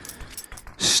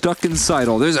 Stuck inside.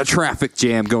 Oh, there's a traffic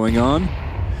jam going on.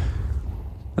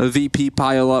 A VP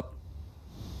pile up.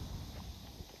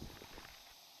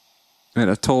 And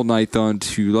a toll Nithon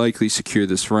to likely secure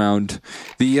this round.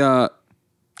 The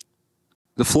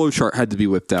flowchart had to be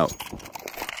whipped out.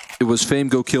 It was Fame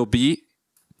go kill B.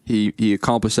 He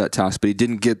accomplished that task, but he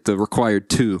didn't get the required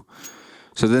 2.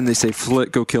 So then they say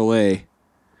Flit go kill A.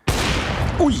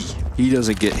 Oy! He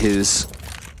doesn't get his.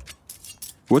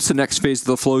 What's the next phase of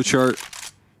the flowchart?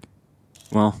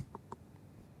 Well,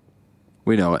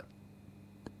 we know it.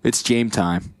 It's Jame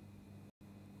time.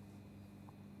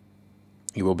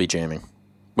 He will be jamming.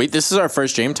 Wait, this is our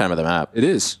first Jame time of the map. It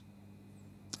is.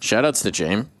 Shoutouts to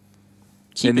Jame.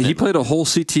 And he played a whole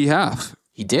CT half.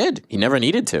 He did. He never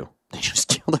needed to. They just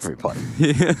killed everybody.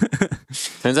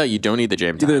 Turns out you don't need the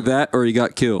Jame time. Either that or he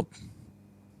got killed.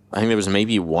 I think there was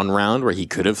maybe 1 round where he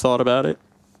could have thought about it.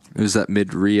 It was that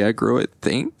mid re-aggro, I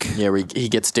think. Yeah, where he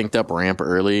gets dinked up ramp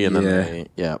early and then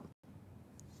yeah.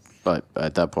 But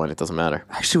at that point, it doesn't matter.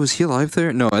 Actually, was he alive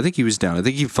there? No, I think he was down. I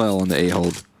think he fell on the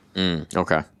A-hold.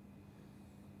 Okay.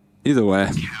 Either way.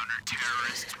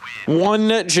 1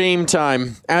 Jame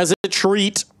time as a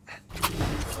treat.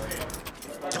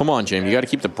 Come on, Jame. You got to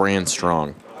keep the brand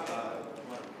strong.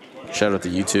 Shout out to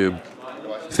YouTube.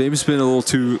 Fame's been a little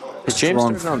too Is James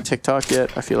strong. started on TikTok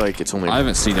yet? I feel like it's only I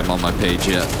haven't seen him on my page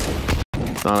yet.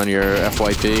 on your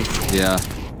FYP. Yeah.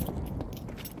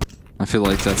 I feel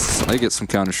like I get some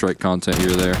Counter-Strike content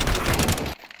here or there.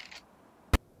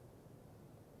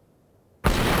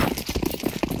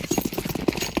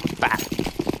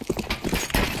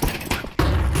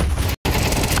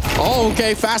 Oh,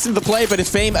 okay, fast into the play, but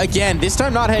it's Fame again. This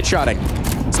time not headshotting.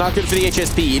 It's not good for the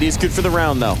HSP. It is good for the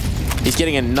round, though. He's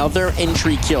getting another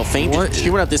entry kill. Fame just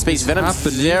chewing up this space. Venom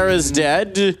Zera's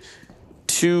dead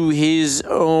to his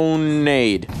own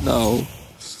nade. No.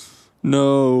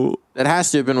 No. That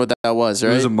has to have been what that was,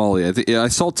 right? It was a molly. I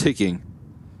saw ticking.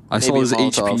 I saw his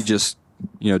HP just,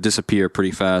 disappear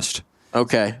pretty fast.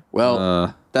 Okay,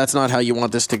 well, that's not how you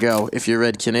want this to go. If you're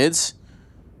Red Canids,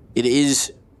 it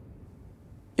is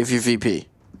if you're VP.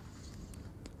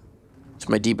 It's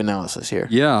my deep analysis here.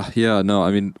 Yeah, no,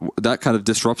 I mean, that kind of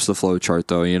disrupts the flow chart,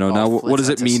 though. Now, what does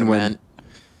it mean when...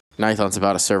 Nithon's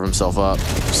about to serve himself up.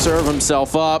 Serve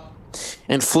himself up,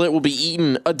 and Flit will be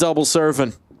eating a double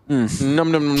serving. Num,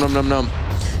 num, num, num, num, num.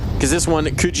 Because this one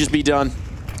could just be done.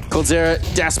 Coldzera,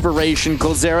 desperation.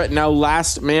 Coldzera, now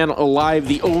last man alive,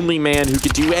 the only man who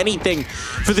could do anything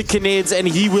for the Canids, and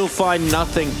he will find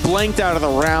nothing. Blanked out of the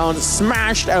round,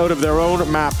 smashed out of their own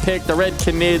map pick. The Red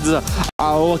Canids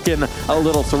are looking a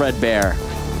little threadbare.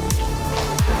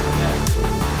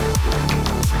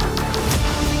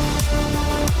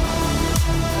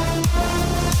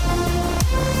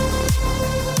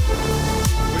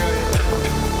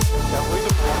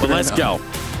 Let's go.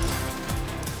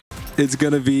 It's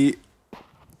going to be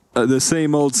the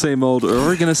same old, or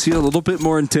we're going to see a little bit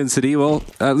more intensity. Well,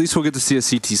 at least we'll get to see a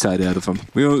CT side out of him.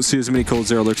 We won't see as many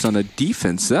Coldzera lurks on the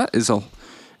defense. That is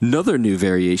another new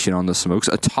variation on the smokes.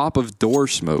 A top of door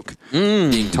smoke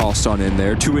being tossed on in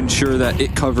there to ensure that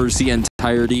it covers the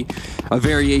entirety. A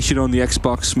variation on the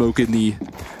Xbox smoke in the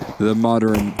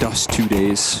modern Dust2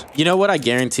 days. You know what I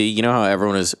guarantee? You know how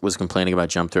everyone was complaining about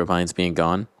jump throw binds being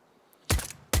gone?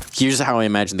 Here's how I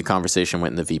imagine the conversation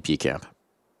went in the VP camp.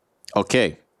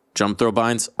 Okay, jump throw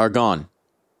binds are gone.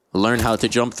 Learn how to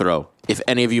jump throw. If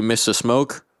any of you miss a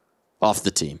smoke, off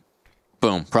the team.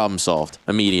 Boom, problem solved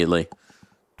immediately.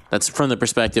 That's from the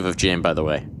perspective of Jim, by the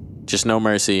way. Just no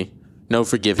mercy, no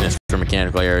forgiveness for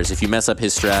mechanical errors. If you mess up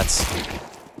his strats,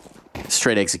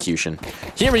 straight execution.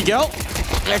 Here we go.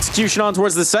 Execution on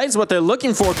towards the site is what they're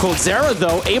looking for. Coldzera,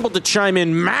 though, able to chime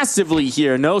in massively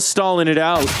here. No stalling it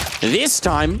out. This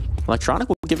time, Electronic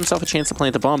will give himself a chance to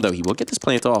plant the bomb, though. He will get this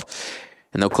plant off.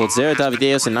 And though Coldzera,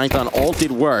 Davideus, and Nithon all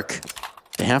did work,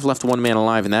 they have left one man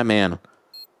alive, and that man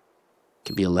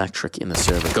can be electric in the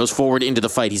server. Goes forward into the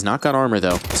fight. He's not got armor,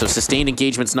 though. So sustained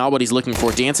engagement's not what he's looking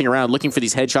for. Dancing around, looking for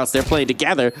these headshots. They're playing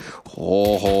together.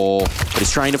 Oh, but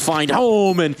he's trying to find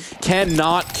home and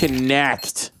cannot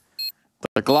connect.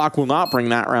 The Glock will not bring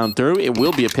that round through. It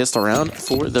will be a pistol round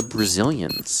for the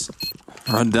Brazilians.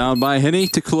 Run down by Henny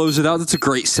to close it out. That's a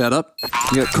great setup.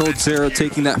 You got Coldzera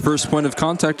taking that first point of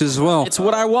contact as well. It's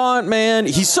what I want, man.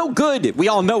 He's so good. We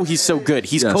all know he's so good.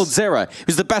 He's Coldzera.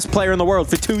 He's the best player in the world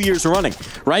for 2 years running,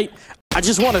 right? I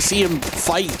just want to see him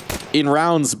fight in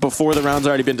rounds before the round's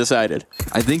already been decided.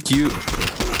 I think you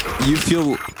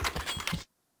feel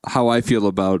how I feel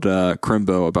about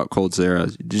Crimbo, about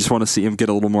Coldzera. You just want to see him get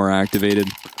a little more activated.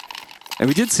 And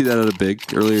we did see that at a big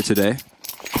earlier today.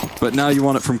 But now you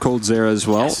want it from Coldzera as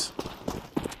well. Yes.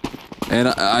 And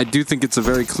I do think it's a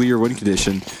very clear win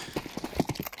condition.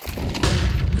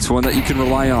 It's one that you can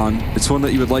rely on. It's one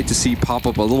that you would like to see pop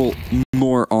up a little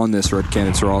more on this Red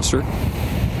Canids roster.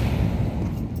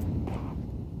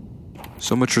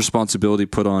 So much responsibility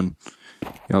put on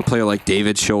a player like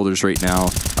David's shoulders right now.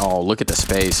 Oh, look at the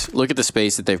space. Look at the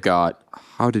space that they've got.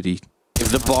 How did he? If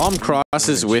the bomb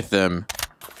crosses with them,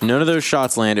 none of those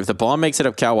shots land. If the bomb makes it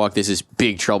up catwalk, this is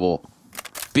big trouble.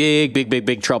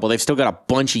 Big trouble. They've still got a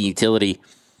bunch of utility.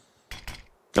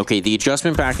 Okay, the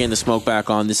adjustment back in, the smoke back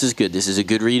on. This is good. This is a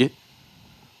good read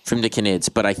from the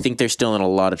Canids, but I think they're still in a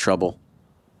lot of trouble.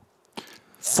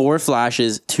 4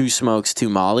 flashes, 2 smokes, 2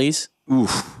 mollies.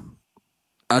 Oof.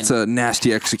 That's a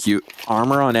nasty execute.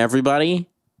 Armor on everybody.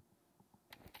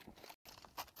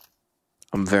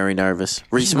 I'm very nervous.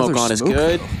 Re-smoke on is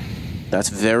good. That's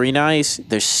very nice.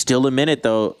 There's still a minute,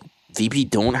 though. VP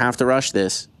don't have to rush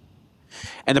this.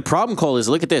 And the problem, Cole, is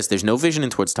look at this. There's no vision in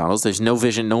towards tunnels. There's no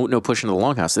vision, no push into the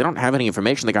longhouse. They don't have any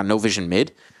information. They got no vision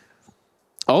mid.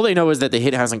 All they know is that the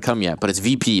hit hasn't come yet, but it's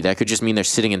VP. That could just mean they're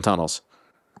sitting in tunnels.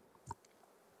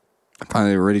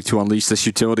 Finally ready to unleash this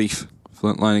utility.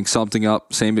 Flint lining something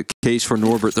up. Same case for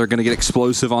Norbert. They're going to get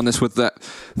explosive on this with that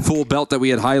full belt that we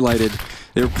had highlighted.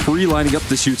 They're pre-lining up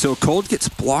the shoot, so Cold gets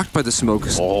blocked by the smoke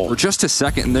for just a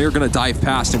second, and they're going to dive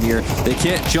past him here. They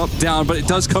can't jump down, but it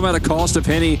does come at a cost of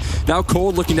Penny. Now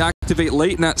Cold looking to activate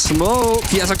late in that smoke.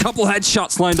 He has a couple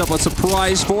headshots lined up, a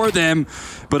surprise for them,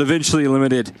 but eventually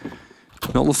limited.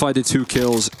 Nullified to 2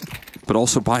 kills, but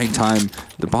also buying time.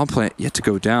 The bomb plant yet to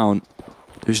go down.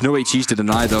 There's no HEs to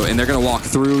deny, though, and they're going to walk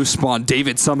through. Spawn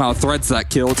David somehow threads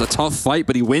that kill. It's a tough fight,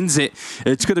 but he wins it.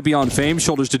 It's going to be on Fame's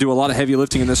shoulders to do a lot of heavy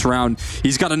lifting in this round.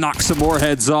 He's got to knock some more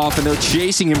heads off, and they're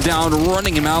chasing him down,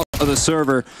 running him out of the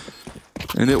server.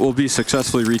 And it will be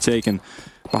successfully retaken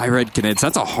by Red Canids.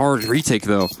 That's a hard retake,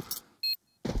 though.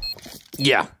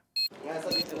 Yeah.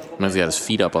 He's got his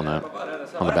feet up on that.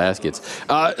 On the baskets.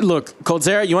 Look,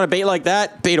 Coldzera, you want to bait like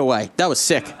that? Bait away. That was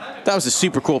sick. That was a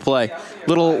super cool play.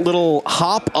 Little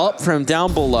hop up from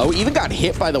down below. Even got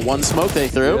hit by the one smoke they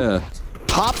threw. Yeah.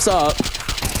 Hops up,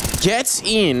 gets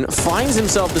in, finds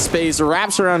himself the space,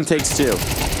 wraps around and takes 2.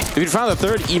 If he'd found the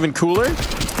third, even cooler.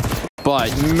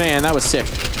 But, man, that was sick.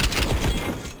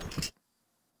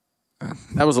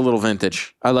 That was a little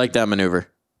vintage. I like that maneuver.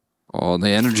 Oh, the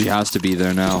energy has to be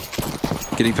there now.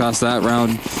 Getting past that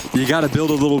round, you got to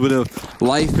build a little bit of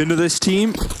life into this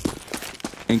team,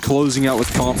 and closing out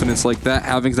with confidence like that,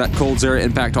 having that Coldzera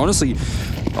impact. Honestly,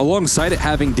 alongside it,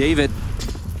 having David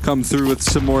come through with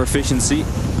some more efficiency.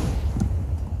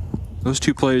 Those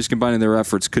 2 players combining their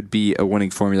efforts could be a winning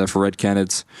formula for Red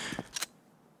Canids.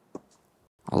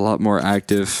 A lot more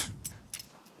active.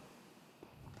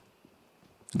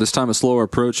 This time a slower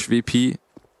approach, VP.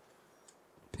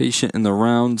 Patient in the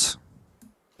rounds.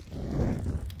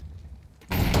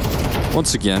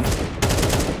 Once again.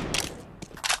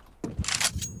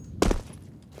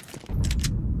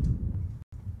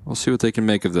 We'll see what they can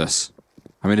make of this.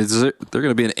 I mean, they're going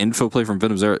to be an info play from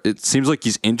Venom's there. It seems like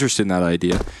he's interested in that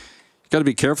idea. You got to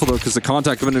be careful, though, because the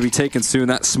contact is going to be taken soon.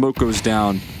 That smoke goes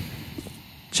down.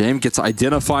 James gets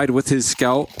identified with his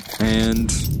scout, and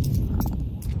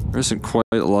there isn't quite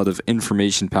a lot of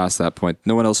information past that point.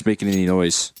 No one else making any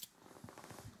noise.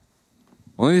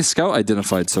 Only the scout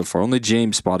identified so far. Only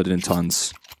James spotted in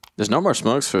tons. There's no more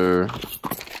smokes for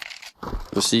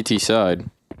the CT side.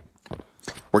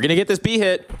 We're going to get this B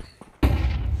hit.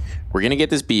 We're going to get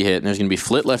this B hit, and there's going to be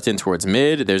flit left in towards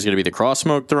mid. There's going to be the cross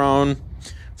smoke thrown.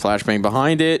 Flashbang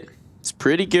behind it. It's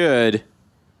pretty good.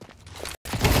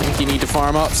 I think you need to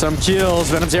farm up some kills.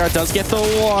 Venomzera does get the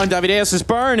 1. Davideus is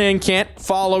burning. Can't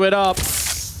follow it up.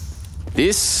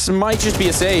 This might just be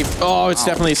a save. Oh, it's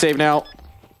definitely a save now.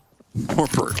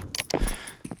 Morper.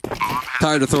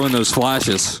 Tired of throwing those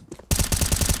flashes.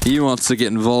 He wants to get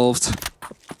involved.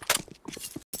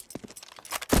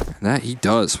 And that he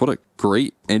does. What a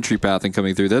great entry path and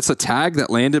coming through. That's a tag that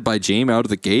landed by James out of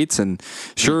the gates. And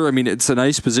sure, I mean, it's a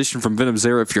nice position from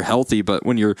Venomzera if you're healthy, but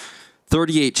when you're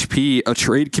 30 HP, a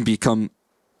trade can become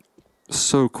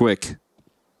so quick.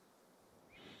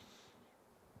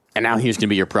 And now here's going to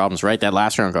be your problems, right? That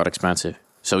last round got expensive.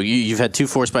 So you've had 2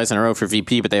 force buys in a row for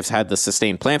VP, but they've had the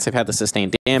sustained plants, they've had the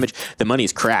sustained damage. The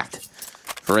money's cracked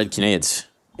for Red Canids.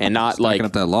 And not stacking like...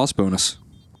 up that loss bonus.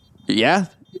 Yeah,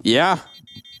 yeah.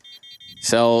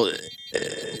 So,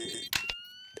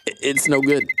 it's no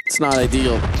good. It's not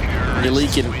ideal. You're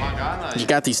leaking. You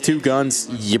got these 2 guns.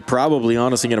 You're probably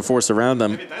honestly going to force around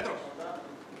them.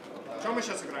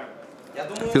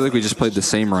 I feel like we just played the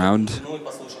same round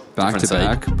back to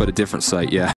back, but a different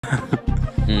site, yeah.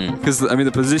 Because, I mean,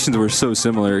 the positions were so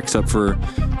similar, except for,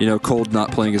 you know, Cold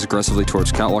not playing as aggressively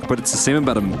towards Catwalk, but it's the same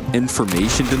about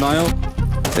information denial.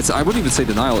 I wouldn't even say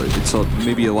denial. It's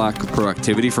maybe a lack of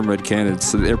proactivity from Red Canids.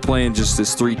 So they're playing just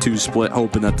this 3-2 split,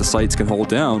 hoping that the sites can hold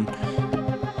down.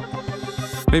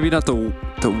 Maybe not the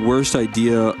worst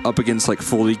idea up against like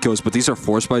full ecos, but these are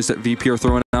force buys that VP are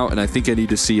throwing out, and I think I need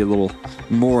to see a little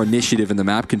more initiative in the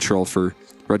map control for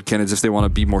Red Canids if they want to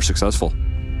be more successful.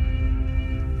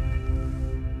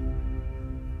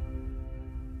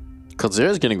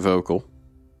 Coldzera's getting vocal.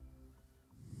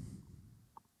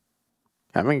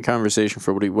 Having a conversation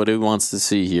for what he wants to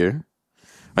see here.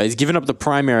 He's given up the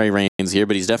primary reins here,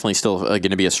 but he's definitely still going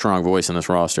to be a strong voice in this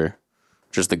roster.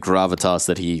 Just the gravitas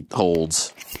that he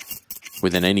holds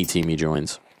within any team he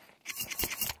joins.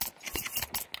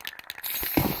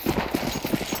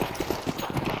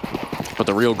 But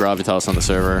the real gravitas on the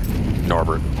server,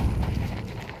 Norbert.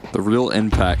 The real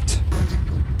impact.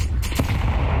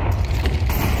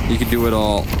 He can do it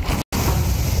all.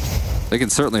 They can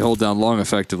certainly hold down long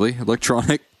effectively.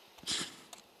 Electronic.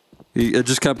 It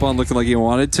just kept on looking like he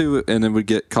wanted to, and then would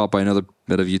get caught by another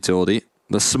bit of utility.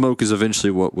 The smoke is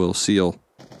eventually what will seal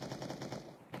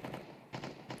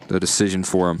the decision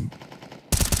for him.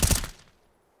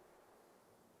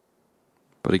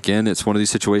 But again, it's one of these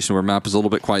situations where map is a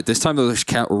little bit quiet. This time, though, there's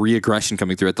cat re-aggression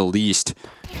coming through at the least.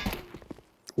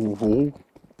 Ooh.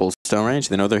 Bulls down range.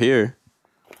 They know they're here.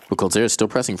 But Coldzera is still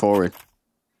pressing forward.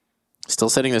 Still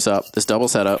setting this up. This double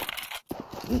setup.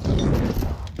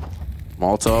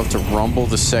 Molotov to rumble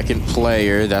the second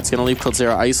player. That's going to leave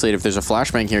Coldzera isolated. If there's a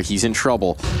flashbang here, he's in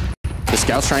trouble. The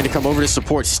scout's trying to come over to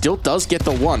support. Still does get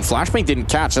the one. Flashbang didn't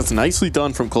catch. That's nicely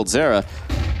done from Coldzera.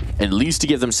 At least to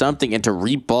give them something and to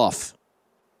rebuff.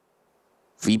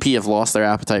 VP have lost their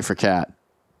appetite for cat.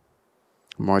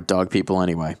 More dog people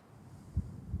anyway.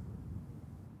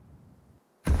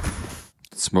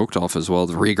 Smoked off as well.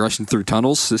 The re-aggression through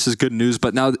tunnels. This is good news,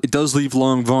 but now it does leave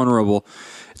Long vulnerable.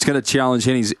 It's going to challenge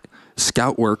Henny's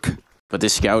scout work. But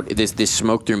this scout, this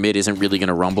smoke through mid isn't really going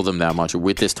to rumble them that much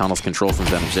with this tunnels control from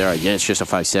VenomZera. Yeah, it's just a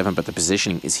 5-7, but the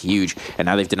positioning is huge, and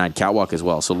now they've denied catwalk as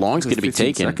well. So Long's going to be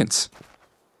taken. Seconds.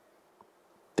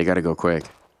 They got to go quick.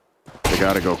 They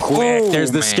got to go quick. Oh,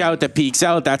 there's the scout that peeks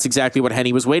out. That's exactly what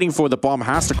Henny was waiting for. The bomb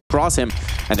has to cross him,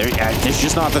 and it's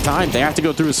just not the time. They have to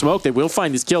go through a smoke. They will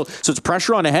find his kill. So it's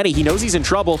pressure on Henny. He knows he's in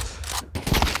trouble,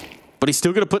 but he's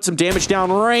still going to put some damage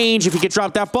down range. If he could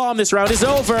drop that bomb, this round is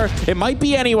over. It might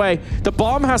be anyway. The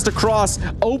bomb has to cross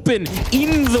open,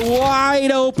 in the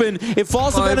wide open. It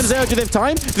falls to VenomZera. Do they have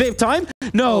time? Do they have time?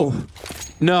 No.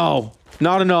 No.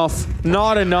 Not enough.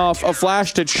 Not enough. A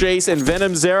flash to chase, and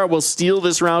VenomZera will steal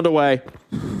this round away.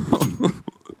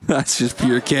 That's just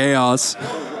pure chaos.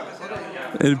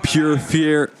 And pure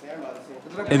fear.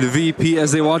 And the VP,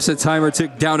 as they watch the timer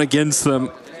tick down against them.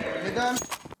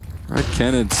 Right,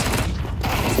 Canids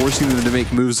forcing them to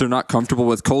make moves they're not comfortable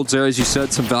with. Coldzera, as you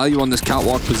said, some value on this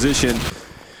catwalk position.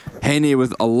 Haney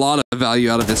with a lot of value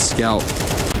out of this scout.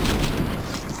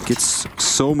 Gets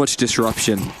so much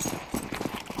disruption.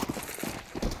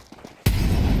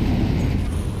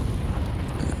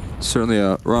 Certainly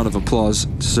a round of applause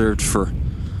deserved for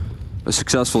a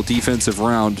successful defensive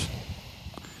round.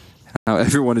 Now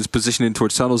everyone is positioning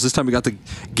towards tunnels. This time we got the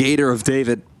Gator of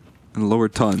David and lower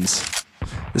tons.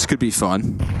 This could be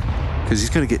fun because he's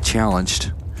going to get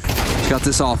challenged. He's got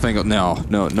this off angle.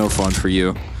 No fun for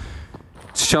you.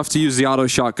 It's tough to use the auto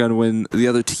shotgun when the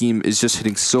other team is just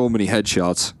hitting so many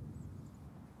headshots.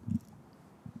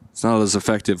 It's not as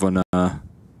effective when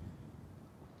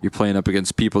you're playing up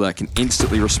against people that can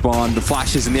instantly respond. The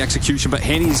flashes in the execution, but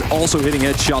Henny's also hitting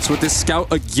headshots with this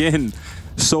scout again.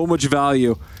 So much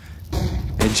value.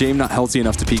 And James not healthy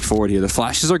enough to peek forward here. The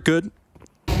flashes are good.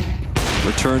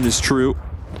 Return is true.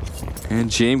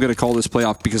 And James going to call this play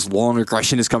off because long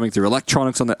aggression is coming through.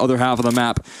 Electronics on the other half of the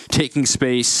map, taking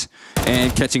space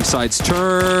and catching sides.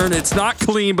 Turn. It's not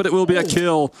clean, but it will be a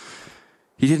kill.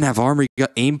 He didn't have armor. He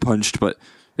got aim punched, but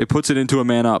it puts it into a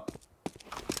man up.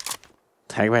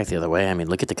 Tag back the other way. I mean,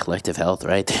 look at the collective health,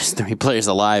 right? There's 3 players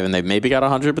alive, and they've maybe got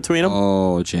 100 between them.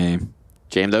 Oh, James.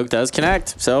 James, though, does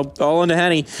connect. So, all into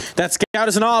Henny. That scout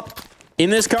is an op in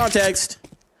this context.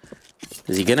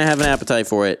 Is he going to have an appetite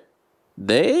for it?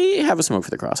 They have a smoke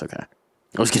for the cross, okay.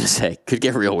 I was going to say, could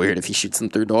get real weird if he shoots them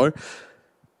through door.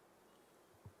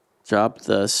 Drop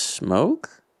the smoke.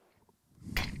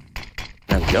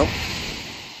 There we go.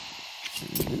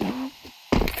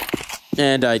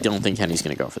 And I don't think Henny's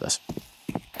going to go for this.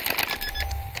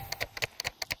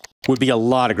 Would be a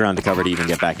lot of ground to cover to even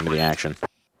get back into the action.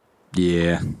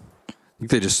 Yeah. I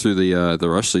think they just threw the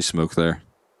Rushley smoke there.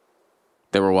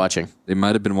 They were watching. They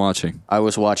might have been watching. I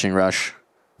was watching Rush.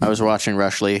 I was watching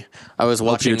Rushley. I was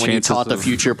watching when you taught the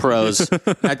future pros.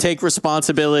 Now take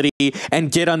responsibility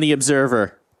and get on the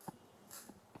observer.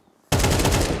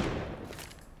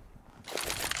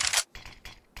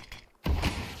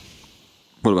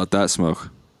 What about that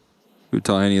smoke? Who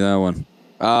taught any of that one?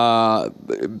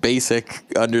 Basic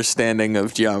understanding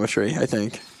of geometry, I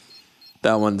think.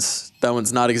 That one's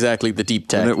not exactly the deep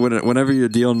tech. Whenever you're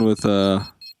dealing with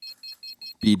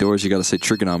B doors, you got to say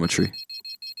trigonometry.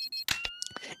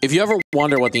 If you ever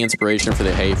wonder what the inspiration for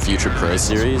the Hey Future Pro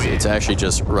series, it's actually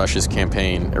just Rushley's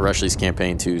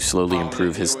campaign to slowly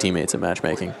improve his teammates in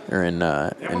matchmaking or in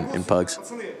pugs.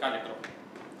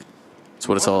 That's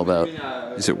what it's all about.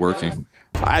 Is it working?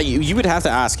 You would have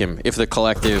to ask him if the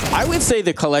collective... I would say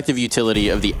the collective utility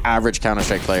of the average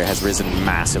Counter-Strike player has risen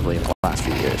massively in the last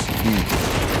few years.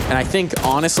 And I think,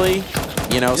 honestly,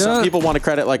 you know, some people want to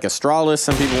credit like Astralis,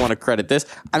 some people want to credit this.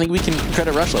 I think we can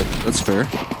credit Rushley. That's fair.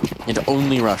 And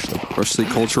only Rushley. Rushley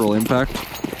cultural impact?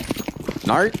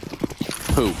 Nart?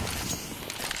 Who?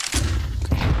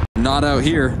 Not out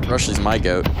here. Rushley's my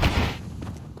goat.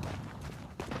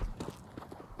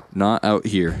 Not out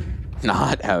here.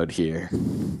 Not out here.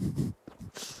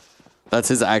 That's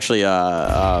his actually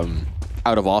out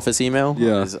of office email.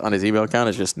 Yeah. On his email account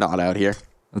is just not out here.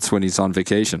 That's when he's on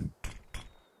vacation.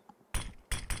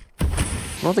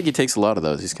 I don't think he takes a lot of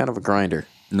those. He's kind of a grinder.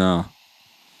 No.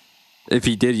 If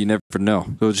he did, you never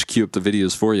know. He'll just queue up the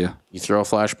videos for you. You throw a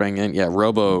flashbang in. Yeah,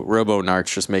 Robo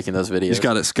Narc's just making those videos. He's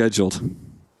got it scheduled.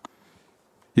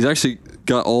 He's actually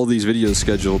got all these videos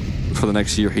scheduled for the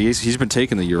next year. He's been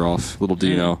taking the year off. Little do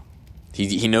you know.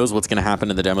 He knows what's going to happen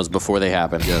in the demos before they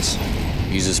happen. Yes.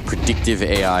 He uses predictive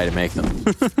AI to make them.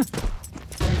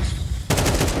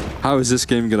 How is this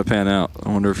game going to pan out? I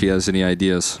wonder if he has any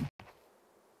ideas.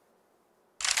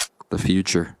 The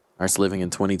future. Art's living in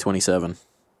 2027.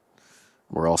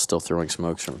 We're all still throwing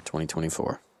smokes from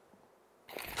 2024.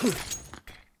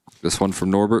 This one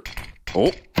from Norbert.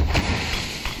 Oh.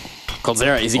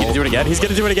 Coldzera, is he going to do it again? He's going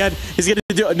to do it again. He's going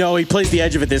to do it. No, he plays the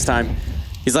edge of it this time.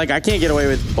 He's like, I can't get away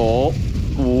with... Oh.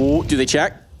 Ooh. Do they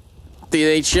check? Do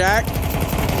they check?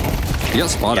 He got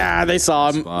spotted. Yeah, they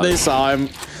saw him. They saw him.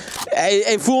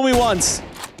 Hey, fool me once.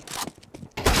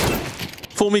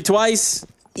 Fool me twice.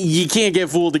 You can't get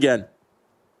fooled again.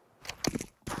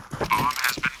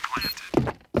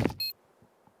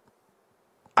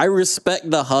 I respect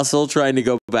the hustle trying to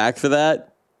go back for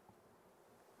that.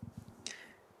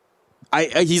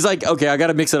 He's like, okay, I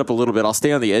gotta mix it up a little bit. I'll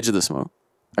stay on the edge of the smoke.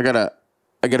 I gotta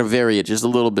vary it just a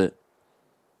little bit.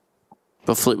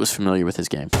 But Flit was familiar with his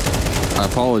game. I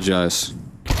apologize.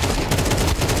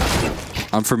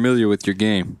 I'm familiar with your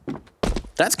game.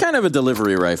 That's kind of a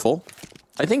delivery rifle.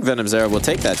 I think Venom Zera will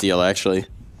take that deal, actually.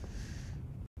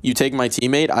 You take my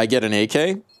teammate, I get an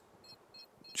AK.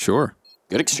 Sure.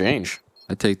 Good exchange.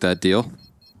 I take that deal.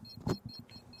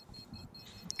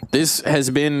 This has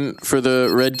been, for the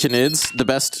Red Canids, the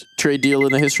best trade deal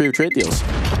in the history of trade deals.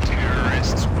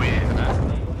 Terrorists win.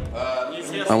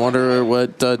 I wonder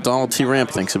what Donald T. Ramp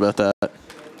thinks about that.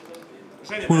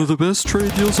 One of the best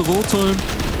trade deals of all time.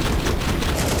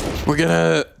 We're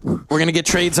gonna get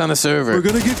trades on the server. We're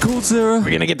gonna get Coldzera.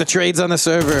 We're gonna get the trades on the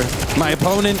server. My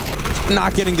opponent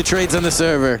not getting the trades on the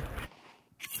server.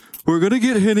 We're gonna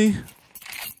get Henny.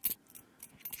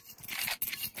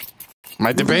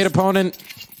 My debate opponent,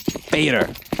 Bader.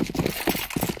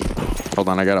 Hold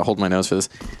on, I gotta hold my nose for this.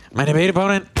 My debate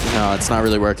opponent. No, it's not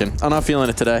really working. I'm not feeling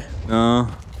it today. No.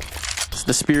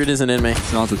 The spirit isn't in me.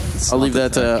 I'll leave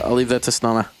that to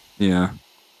Snoma. Yeah.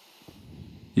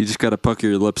 You just gotta pucker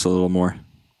your lips a little more.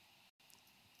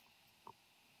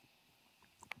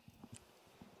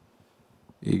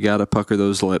 You gotta pucker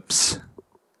those lips.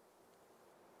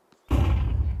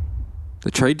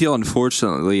 The trade deal,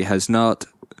 unfortunately, has not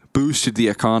boosted the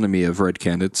economy of Red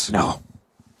Canids. No.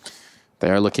 They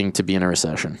are looking to be in a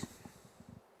recession.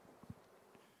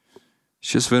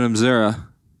 It's just Venom Zera.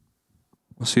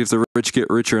 We'll see if the rich get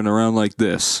richer in a round like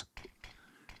this.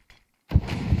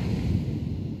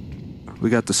 We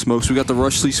got the smokes. We got the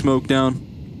Rushley smoke down.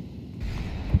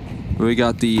 We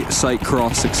got the sight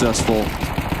cross successful.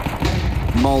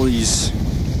 Mollies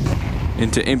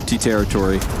into empty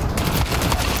territory.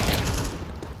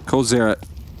 Coldzera,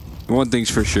 one thing's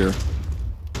for sure.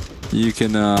 You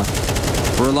can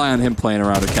rely on him playing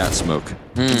around a cat smoke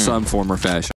in some form or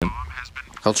fashion.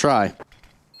 He'll try.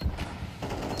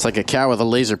 It's like a cow with a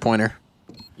laser pointer.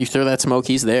 You throw that smoke,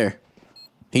 he's there.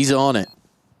 He's on it.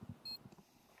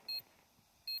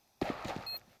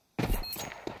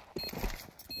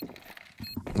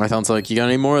 That sounds like you got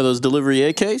any more of those delivery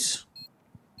AKs?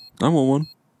 I want one.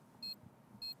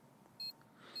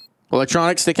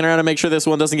 Electronics sticking around to make sure this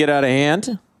one doesn't get out of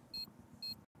hand.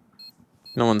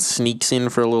 No one sneaks in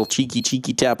for a little cheeky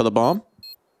tap of the bomb.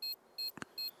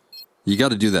 You got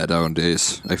to do that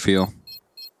nowadays, I feel.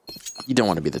 You don't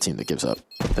want to be the team that gives up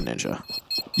the ninja.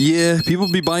 Yeah,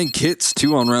 people be buying kits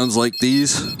too on rounds like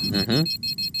these. Mm-hmm.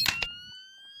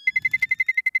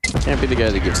 Can't be the guy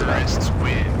that gives it up.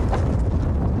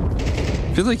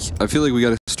 I feel like we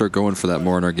got to start going for that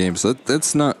more in our games.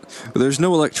 That's not. There's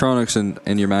no electronics in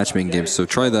your matchmaking games, so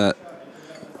try that.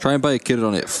 Try and buy a kit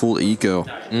on it full eco,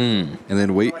 and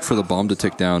then wait for the bomb to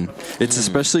tick down. It's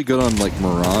especially good on like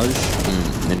Mirage,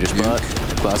 Ninja Spot,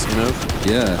 classic move.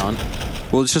 Yeah. On.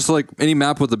 Well, it's just like any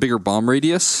map with a bigger bomb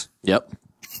radius. Yep.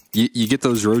 You get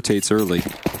those rotates early.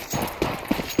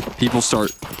 People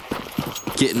start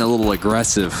getting a little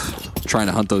aggressive, trying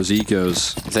to hunt those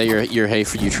ecos. Is that your Hey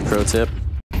Future Pro tip?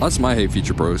 That's my Hey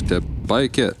Future Pro tip. Buy a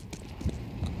kit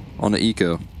on the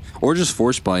eco, or just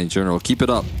force buy in general. Keep it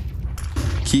up.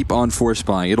 Keep on force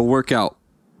buying. It'll work out.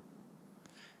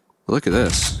 Look at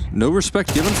this. No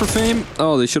respect given for Fame?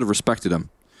 Oh, they should have respected him.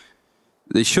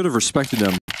 They should have respected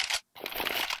him.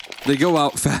 They go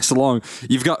out fast along.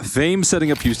 You've got Fame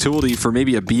setting up utility for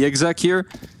maybe a B exec here,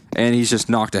 and he's just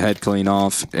knocked a head clean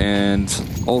off, and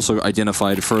also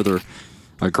identified further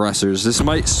aggressors. This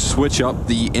might switch up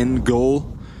the end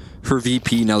goal for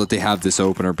VP now that they have this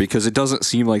opener, because it doesn't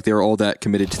seem like they're all that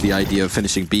committed to the idea of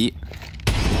finishing beat.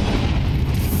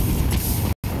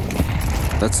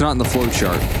 That's not in the flow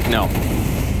chart. No.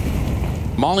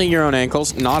 Mauling your own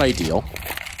ankles, not ideal.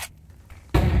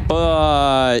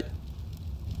 But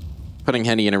putting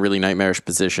Henny in a really nightmarish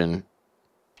position.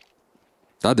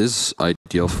 That is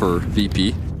ideal for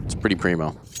VP. It's pretty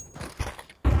primo.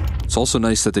 It's also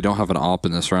nice that they don't have an op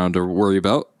in this round to worry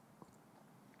about.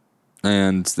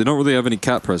 And they don't really have any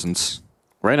cat presence.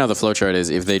 Right now the flowchart is,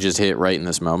 if they just hit right in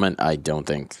this moment, I don't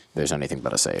think there's anything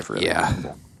but a save, really. Yeah.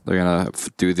 They're going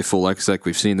to do the full exec.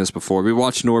 We've seen this before. We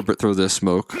watched Norbert throw this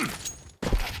smoke.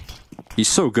 He's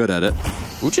so good at it.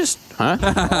 Who just... Huh?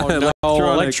 Oh,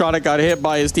 no. Electronic got hit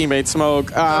by his teammate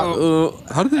Smoke. How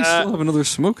do they still have another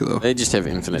smoke, though? They just have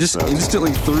infinite just smoke.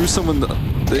 Instantly threw someone the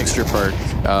Extra perk.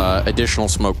 Additional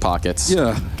smoke pockets.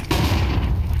 Yeah.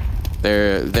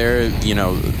 They're you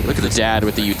know, look at the dad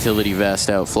with the utility vest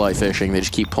out fly fishing. They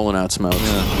just keep pulling out smoke.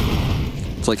 Yeah.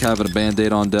 It's like having a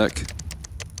Band-Aid on deck.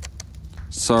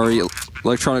 Sorry,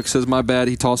 Electronic says my bad.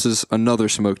 He tosses another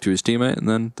smoke to his teammate, and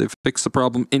then they fix the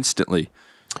problem instantly.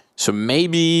 So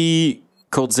maybe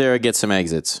Coldzera gets some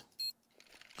exits.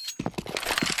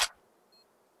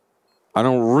 I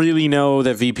don't really know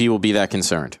that VP will be that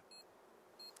concerned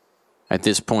at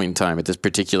this point in time, at this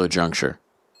particular juncture.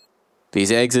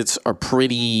 These exits are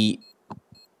pretty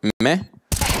meh.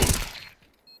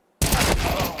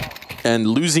 And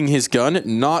losing his gun,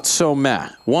 not so meh.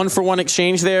 1-for-1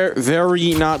 exchange there,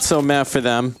 very not so meh for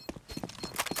them.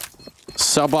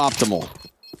 Suboptimal.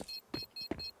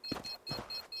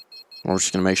 We're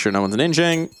just going to make sure no one's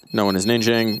ninjing. No one is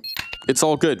ninjing. It's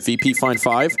all good. VP find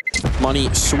 5.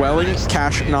 Money swelling.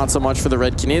 Cash not so much for the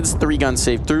Red Canids. 3 guns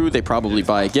saved through. They probably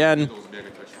buy again.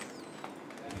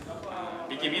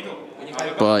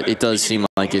 But it does seem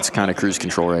like it's kind of cruise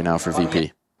control right now for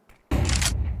VP.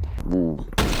 Ooh.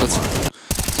 That's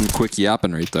some quick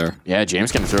yapping right there. Yeah,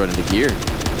 James going to throw it into gear.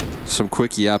 Some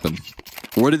quick yapping.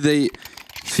 What did they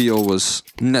feel was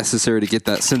necessary to get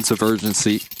that sense of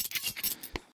urgency?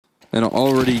 And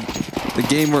already, the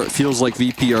game where it feels like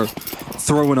VP are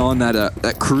throwing on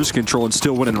that cruise control and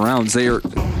still winning rounds, they are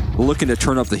looking to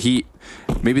turn up the heat.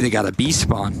 Maybe they got a B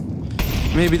spawn.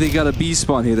 Maybe they got a B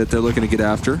spawn here that they're looking to get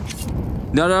after.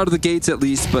 Not out of the gates at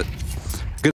least, but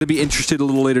going to be interested a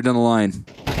little later down the line.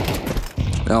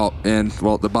 Oh, and,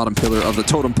 well, the bottom pillar of the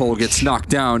totem pole gets knocked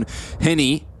down.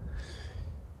 Henny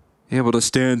able to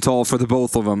stand tall for the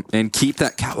both of them and keep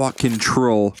that catwalk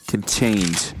control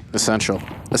contained. Essential.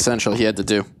 Essential he had to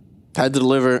do. Had to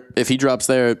deliver. If he drops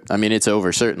there, I mean, it's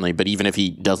over, certainly. But even if he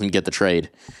doesn't get the trade,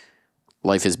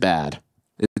 life is bad.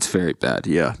 It's very bad,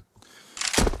 yeah.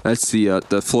 That's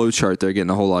the flow chart there getting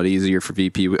a whole lot easier for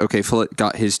VP. Okay, Follett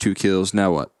got his 2 kills.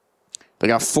 Now what? They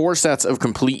got 4 sets of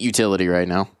complete utility right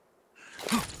now.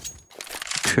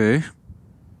 Okay.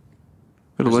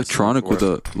 Got Electronic with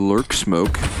a lurk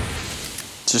smoke.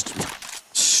 Just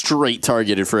straight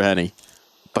targeted for Henny.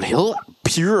 But he'll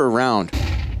peer around.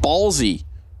 Ballsy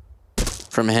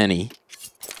from Henny.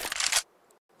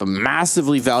 But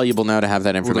massively valuable now to have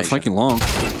that information. They're flanking long.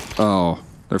 Oh,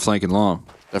 they're flanking long.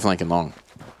 They're flanking long.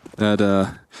 That,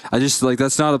 I just, like,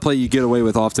 that's not a play you get away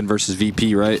with often versus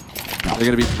VP, right? No. They're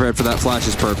going to be prepared for that. Flash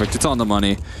is perfect. It's on the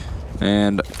money.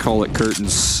 And call it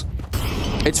curtains.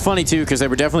 It's funny, too, because they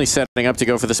were definitely setting up to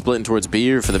go for the split in towards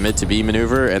B or for the mid to B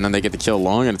maneuver, and then they get the kill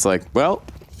long, and it's like, well...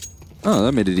 Oh,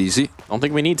 that made it easy. Don't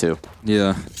think we need to.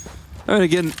 Yeah. I mean,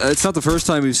 again, it's not the first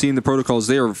time we've seen the protocols.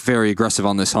 They are very aggressive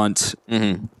on this hunt.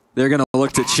 Mm-hmm. They're going to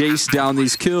look to chase down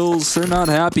these kills. They're not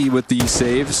happy with these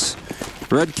saves.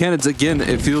 Red Canids, again,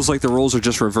 it feels like the roles are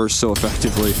just reversed so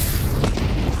effectively.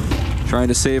 Trying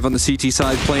to save on the CT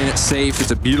side, playing it safe.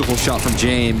 It's a beautiful shot from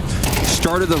James.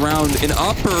 Started the round in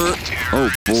upper. Oh,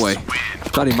 boy.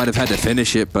 Thought he might have had to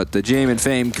finish it, but the James and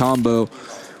Fame combo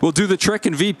will do the trick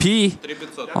in VP.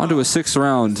 Onto a 6th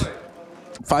round.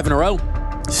 5 in a row.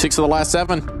 6 of the last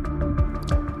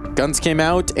 7. Guns came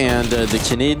out, and the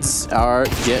Canids are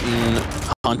getting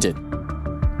hunted.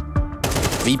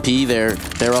 VP, they're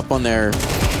up on their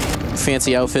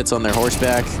fancy outfits on their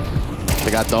horseback. They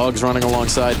got dogs running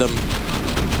alongside them.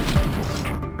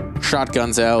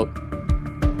 Shotguns out.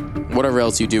 Whatever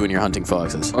else you do when you're hunting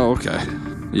foxes. Oh, okay.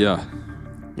 Yeah.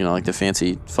 You know, like the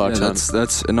fancy fox hunt.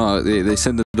 That's no, they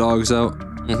send the dogs out.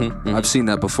 Mm-hmm. I've seen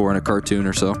that before in a cartoon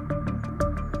or so.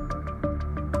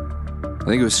 I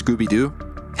think it was Scooby-Doo.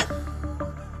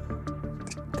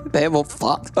 They have a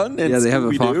fox hunt? Yeah, they have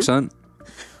a fox hunt.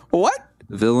 What?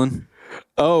 The villain.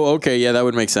 Oh, okay. Yeah, that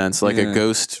would make sense. Like a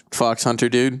ghost fox hunter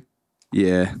dude.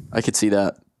 Yeah. I could see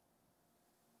that.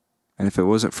 And if it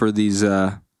wasn't for these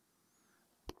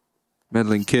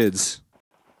meddling kids,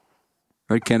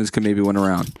 Red Canids could maybe win a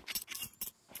round.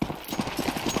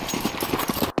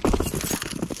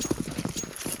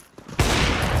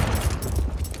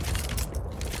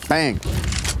 Bang.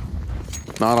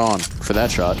 Not on for that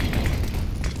shot.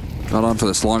 Not on for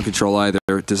this long control either.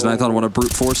 Does Nithon want to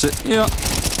brute force it? Yeah,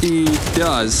 he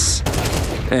does.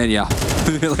 And yeah,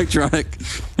 Electronic,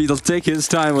 he'll take his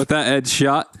time with that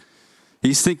headshot.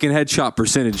 He's thinking headshot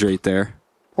percentage right there.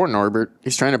 Poor Norbert.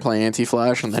 He's trying to play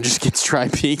anti-flash and then just gets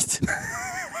tri-peeked.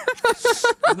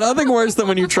 Nothing worse than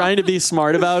when you're trying to be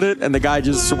smart about it and the guy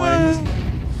just swings.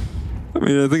 I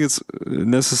mean, I think it's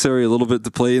necessary a little bit to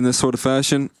play in this sort of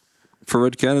fashion for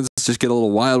Red Canids. Just get a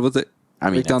little wild with it. I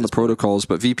mean, break down the protocols,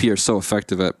 but VP are so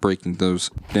effective at breaking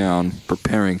those down,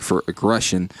 preparing for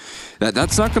aggression.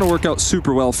 That's not going to work out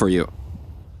super well for you.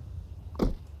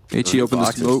 HE opened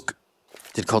the smoke.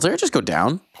 Did Colter just go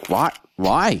down? Why?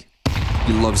 Why?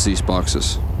 He loves these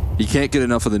boxes. He can't get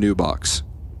enough of the new box.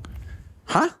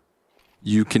 Huh?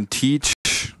 You can teach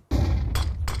an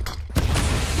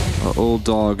old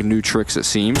dog new tricks, it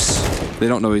seems. They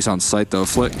don't know he's on site, though.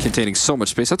 Flit containing so much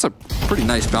space. That's a pretty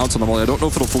nice bounce on the volley. I don't know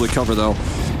if it'll fully cover, though,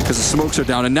 because the smokes are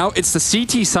down. And now it's the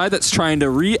CT side that's trying to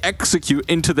re-execute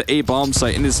into the A bomb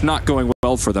site, and it's not going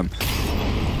well for them.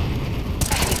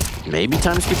 Maybe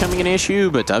time's becoming an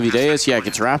issue, but Davideus, yeah,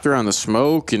 gets wrapped around the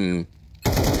smoke, and...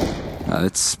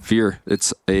 it's fear.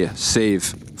 It's a save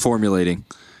formulating.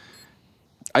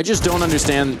 I just don't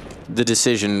understand the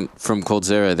decision from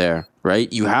Coldzera there,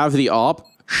 right? You have the op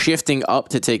shifting up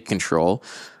to take control.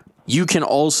 You can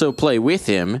also play with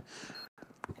him.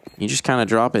 You just kind of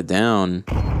drop it down.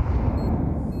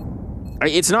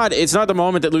 It's not the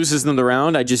moment that loses them the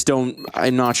round. I just don't...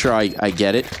 I'm not sure I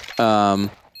get it.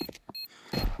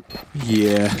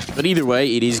 Yeah. But either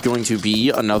way, it is going to be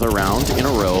another round in a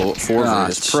row for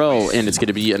Virtus.pro, and it's going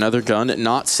to be another gun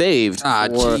not saved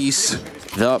for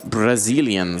the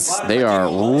Brazilians. They are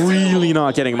really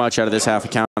not getting much out of this half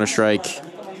of Counter-Strike.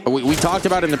 We talked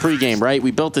about it in the pregame, right?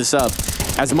 We built this up.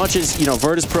 As much as, you know,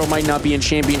 Virtus.pro might not be in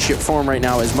championship form right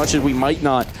now, as much as we might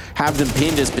not have them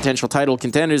pinned as potential title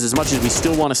contenders, as much as we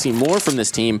still want to see more from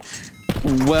this team,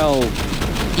 well,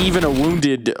 even a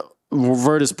wounded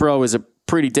Virtus.pro is a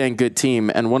pretty dang good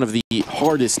team and one of the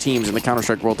hardest teams in the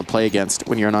Counter-Strike world to play against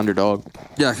when you're an underdog.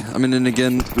 Yeah, I mean, and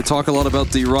again, we talk a lot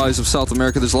about the rise of South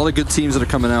America. There's a lot of good teams that are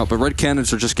coming out, but Red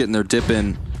Canids are just getting their dip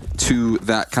in to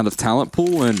that kind of talent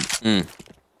pool, and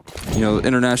you know,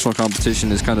 international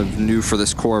competition is kind of new for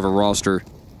this core of a roster.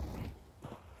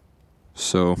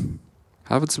 So,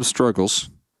 having some struggles.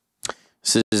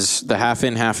 This is the half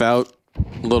in, half out.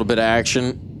 A little bit of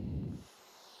action.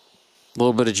 A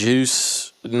little bit of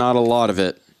juice. Not a lot of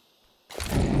it.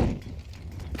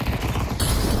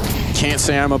 Can't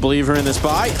say I'm a believer in this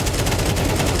buy.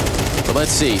 But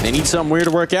let's see. They need something weird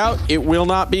to work out. It will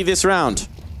not be this round.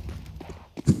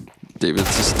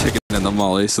 David's just ticking in the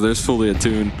molly, so there's fully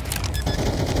attuned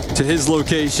to his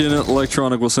location.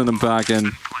 Electronic will send him back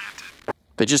in.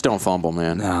 They just don't fumble,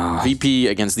 man. No. VP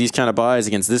against these kind of buys,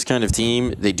 against this kind of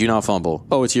team, they do not fumble.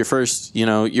 Oh, it's your first, you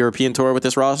know, European tour with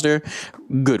this roster?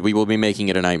 Good, we will be making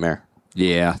it a nightmare.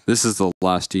 Yeah, this is the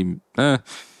last team.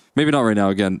 Maybe not right now.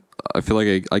 Again, I feel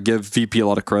like I give VP a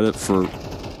lot of credit for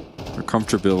their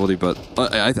comfortability, but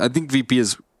I think VP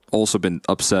has also been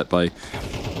upset by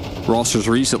rosters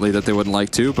recently that they wouldn't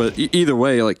like to, but either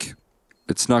way, like,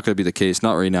 it's not going to be the case.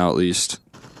 Not right now, at least.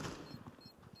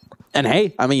 And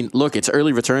hey, I mean, look, it's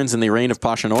early returns in the reign of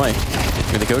Pashanoy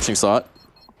in the coaching slot.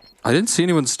 I didn't see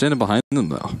anyone standing behind them,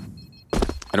 though.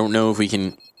 I don't know if we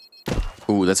can...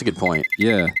 Ooh, that's a good point.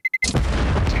 Yeah.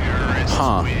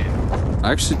 Huh.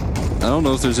 Actually, I don't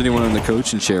know if there's anyone in the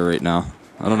coaching chair right now.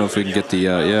 I don't know if we can get the,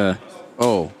 yeah.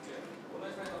 Oh.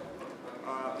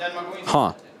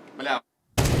 Huh.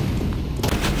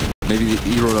 Maybe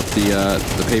he wrote up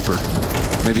the paper.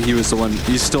 Maybe he was the one.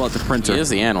 He's still at the printer. He is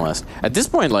the analyst. At this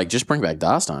point, like, just bring back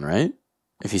Dust2, right?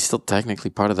 If he's still technically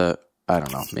part of the... I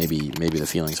don't know. Maybe the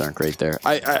feelings aren't great there.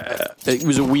 It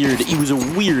was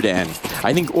a weird end.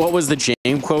 I think, what was the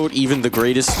James quote? Even the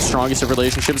greatest, strongest of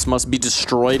relationships must be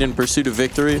destroyed in pursuit of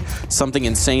victory. Something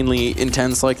insanely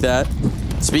intense like that.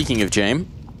 Speaking of James,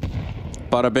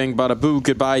 bada bing, bada boo.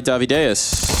 Goodbye,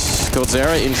 Davideus.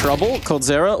 Coldzera in trouble.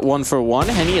 Coldzera 1 for 1.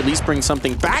 Henny at least brings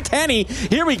something back. Henny,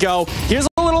 here we go. Here's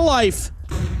a little life.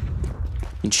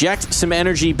 Inject some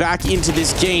energy back into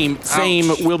this game.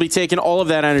 Fame will be taking all of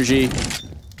that energy,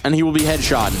 and he will be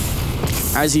headshotting,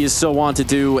 as he is so wont to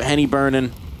do. Henny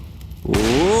burning.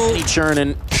 Henny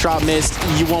churning. Shot missed.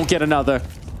 You won't get another.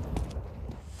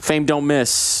 Fame don't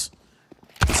miss.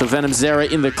 So Venom Zera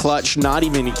in the clutch, not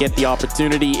even get the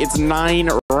opportunity. It's 9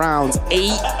 rounds,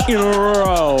 8 in a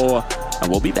row.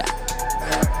 And we'll be back.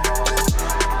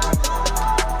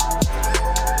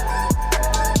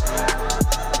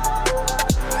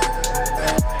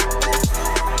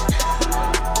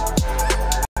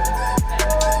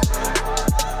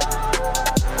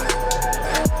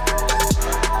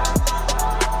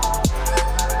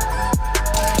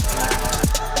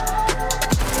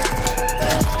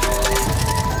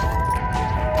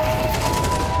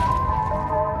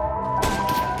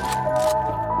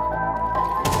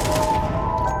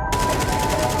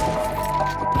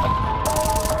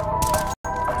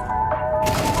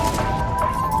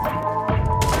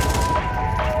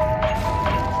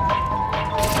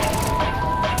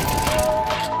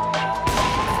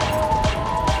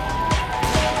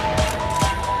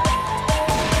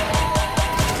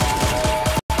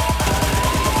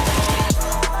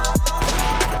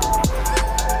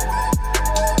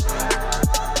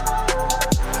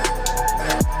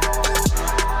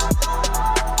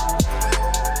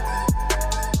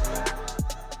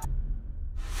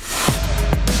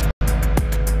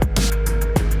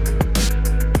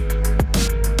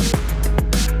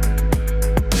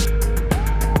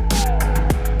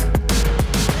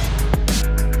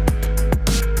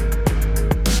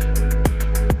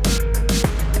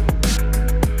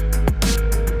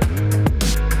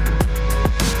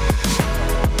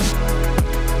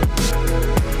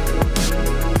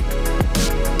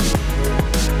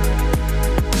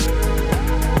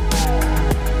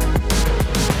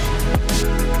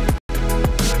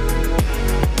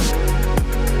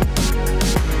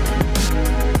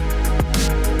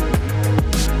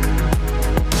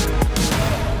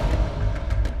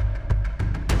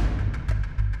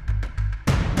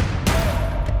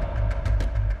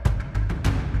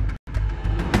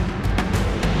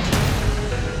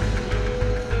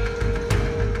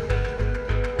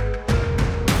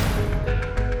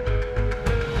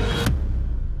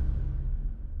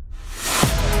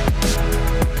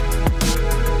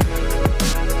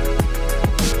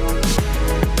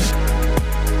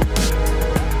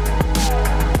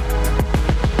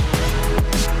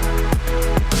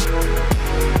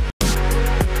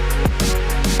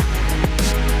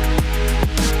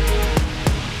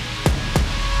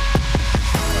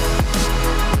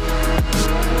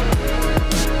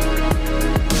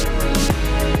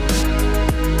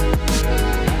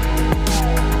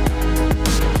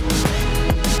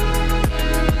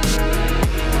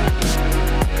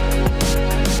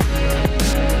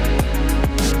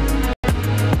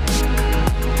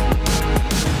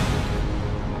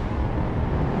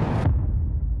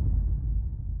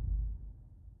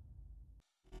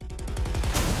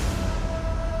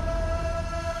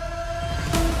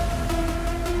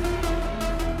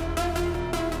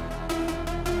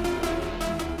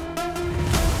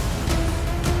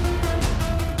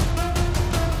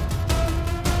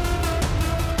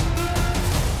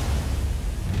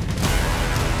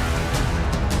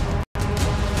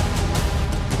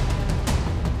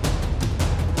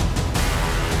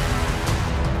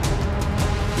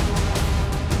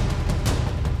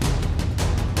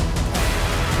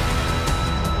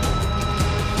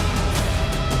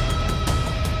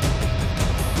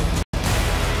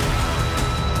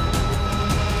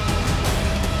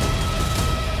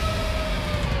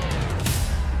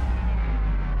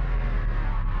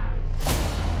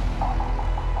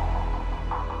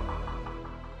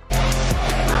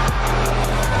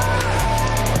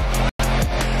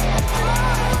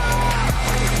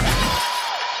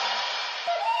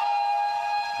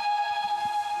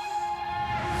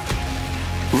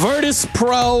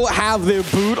 Virtus.pro have their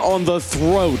boot on the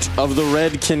throat of the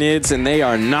Red Canids, and they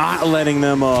are not letting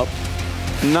them up.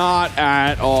 Not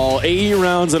at all. 80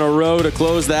 rounds in a row to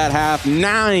close that half.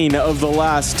 9 of the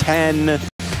last 10.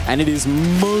 And it is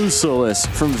merciless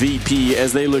from VP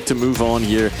as they look to move on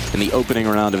here in the opening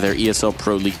round of their ESL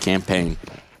Pro League campaign.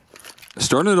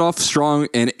 Starting it off strong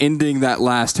and ending that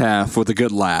last half with a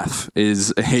good laugh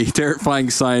is a terrifying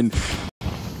sign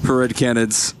for Red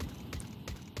Canids,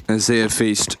 as they have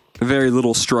faced very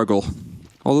little struggle.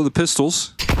 Although the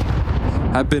pistols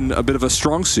have been a bit of a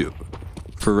strong suit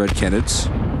for Red Canids.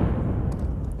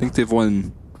 I think they've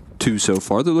won 2 so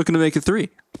far. They're looking to make it 3.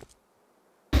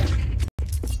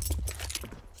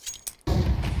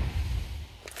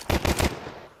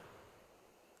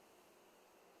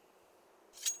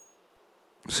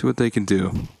 See what they can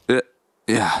do.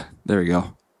 Yeah, there we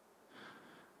go.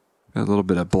 Got a little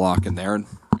bit of block in there.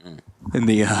 In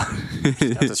the Got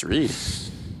this read.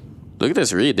 Look at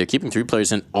this read. They're keeping 3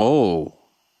 players in. Oh,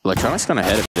 Electronics gone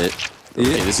ahead of it.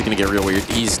 Okay, this is going to get real weird.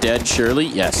 He's dead, surely?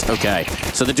 Yes, okay.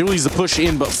 So the duelie's the push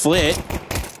in, but Flit.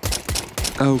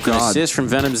 Oh, God. Assist from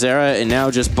Venom Zera, and now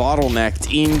just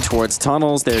bottlenecked in towards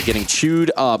tunnels. They're getting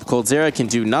chewed up. Coldzera can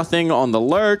do nothing on the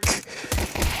lurk.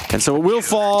 And so it will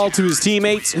fall to his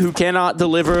teammates who cannot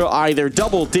deliver either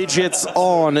double digits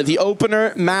on the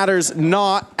opener. Matters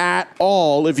not at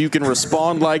all if you can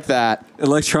respond like that.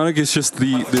 Electronic is just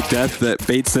the death that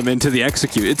baits them into the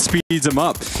execute. It speeds them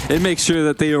up. It makes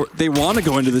sure that they want to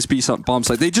go into this B bomb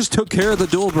site. They just took care of the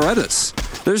dual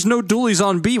Berettas. There's no dualies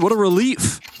on B. What a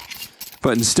relief.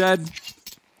 But instead,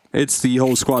 it's the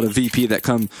whole squad of VP that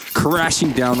come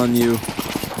crashing down on you.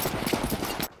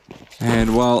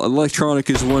 And while Electronic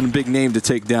is one big name to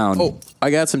take down. Oh, I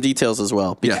got some details as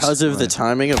well. Because of the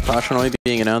timing of Pashanoi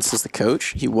being announced as the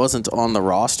coach, he wasn't on the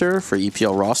roster for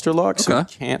EPL roster lock, so he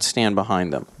can't stand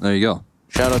behind them. There you go.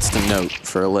 Shoutouts to Note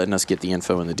for letting us get the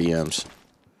info in the DMs.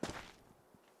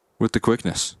 With the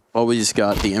quickness. Always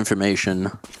got the information.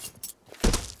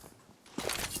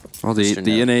 Well,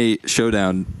 the NA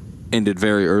showdown ended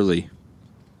very early.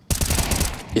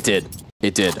 It did.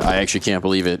 It did. I actually can't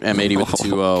believe it. M80 with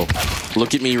 2-0.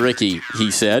 Look at me, Ricky, he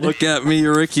said. Look at me,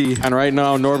 Ricky. And right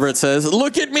now, Norbert says,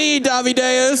 look at me,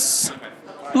 Davideus.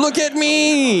 Look at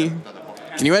me.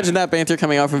 Can you imagine that banter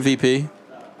coming out from VP?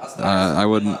 I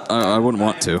wouldn't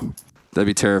want to. That'd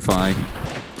be terrifying.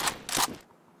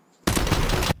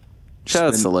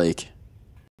 Shout out to Lake.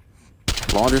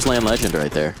 Launders Land legend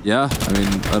right there. Yeah, I mean,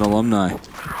 an alumni.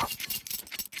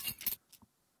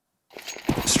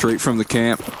 Straight from the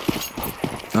camp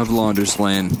of Launders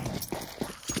Land.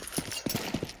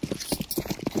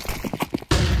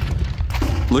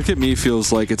 Look at me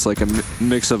feels like it's like a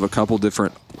mix of a couple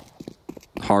different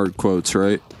hard quotes,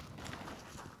 right?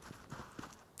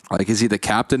 Like, is he the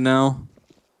captain now?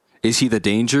 Is he the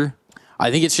danger?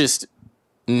 I think it's just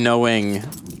knowing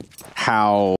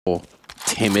how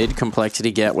timid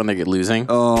Complexity get when they're losing.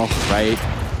 Oh, right.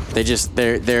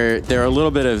 They're a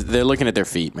little bit of, they're looking at their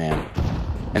feet, man.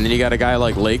 And then you got a guy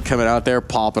like Lake coming out there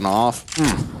popping off.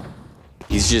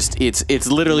 He's just, it's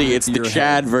literally, it's the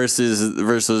Chad versus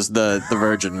the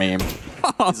Virgin meme.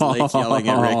 It's Lake yelling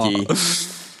at Ricky.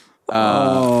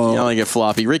 Yelling at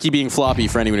Floppy. Ricky being Floppy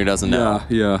for anyone who doesn't know.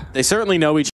 Yeah. They certainly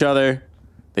know each other.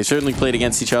 They certainly played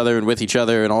against each other and with each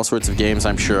other in all sorts of games,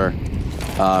 I'm sure.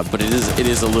 But it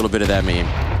is a little bit of that meme.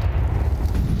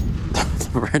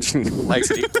 The Virgin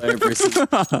Complexity player versus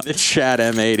the Chad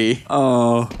M80.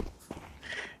 Oh.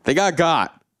 They got.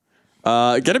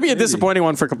 Gonna be a disappointing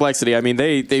one for Complexity. I mean,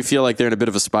 they feel like they're in a bit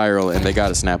of a spiral, and they got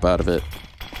to snap out of it.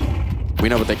 We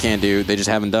know what they can do. They just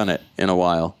haven't done it in a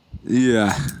while.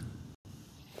 Yeah.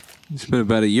 It's been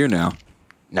about a year now.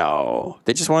 No.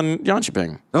 They just won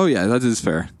Jönköping. Oh, yeah, that is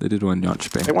fair. They did win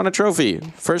Jönköping. They won a trophy.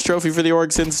 First trophy for the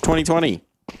org since 2020.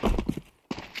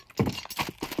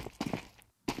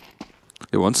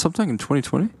 They won something in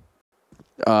 2020?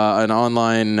 An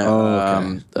online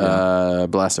okay.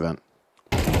 blast event.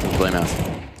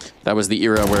 Playmath. That was the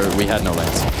era where we had no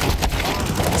lands.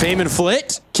 Fame and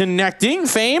Flit connecting.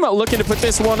 Fame looking to put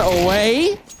this one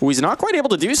away. Well, he's not quite able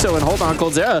to do so. And hold on,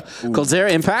 Coldzera. Coldzera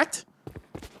impact.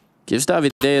 Gives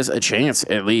Davideus a chance,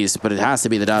 at least. But it has to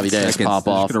be the Davideus pop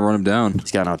off. He's going to run him down.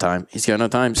 He's got no time. He's got no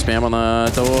time. Spam on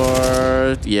the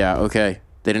door. Yeah, okay.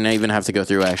 They didn't even have to go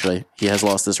through, actually. He has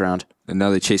lost this round. And now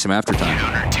they chase him after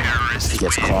time. He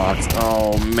gets clocked.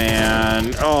 Oh,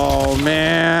 man. Oh,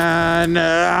 man.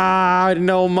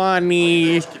 No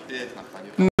money.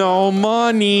 No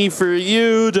money for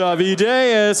you,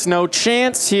 Davideus. No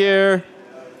chance here.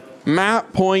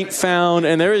 Map point found,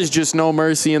 and there is just no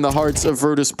mercy in the hearts of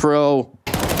Virtus.pro.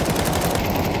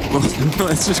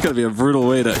 It's just going to be a brutal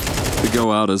way to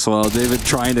go out as well. David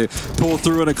trying to pull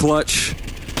through in a clutch.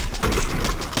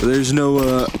 There's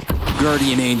no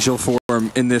guardian angel for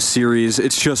him in this series.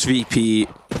 It's just VP.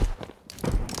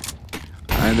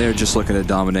 And they're just looking to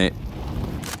dominate.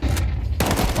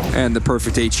 And the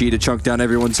perfect HE to chunk down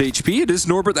everyone's HP. It is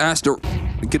Norbert that has to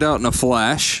get out in a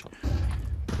flash.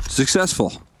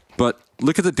 Successful. But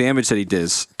look at the damage that he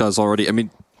does already. I mean,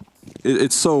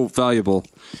 it's so valuable.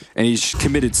 And he's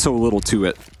committed so little to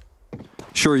it.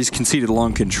 Sure, he's conceded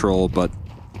long control, but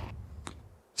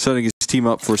setting his team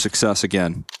up for success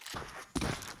again.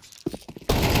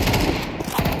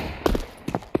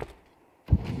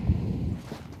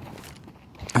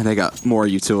 And they got more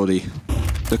utility.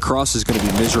 The cross is going to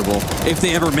be miserable. If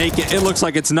they ever make it, it looks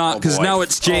like it's not, because now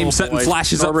it's James setting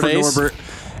flashes up for Norbert.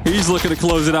 He's looking to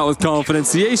close it out with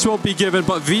confidence. The ace won't be given,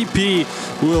 but VP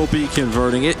will be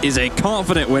converting. It is a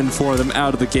confident win for them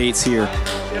out of the gates here.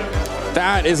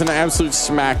 That is an absolute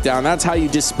smackdown. That's how you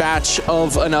dispatch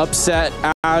of an upset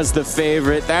as the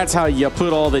favorite. That's how you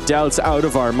put all the doubts out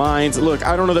of our minds. Look,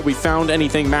 I don't know that we found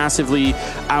anything massively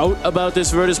out about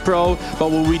this Virtus.pro, but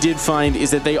what we did find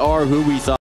is that they are who we thought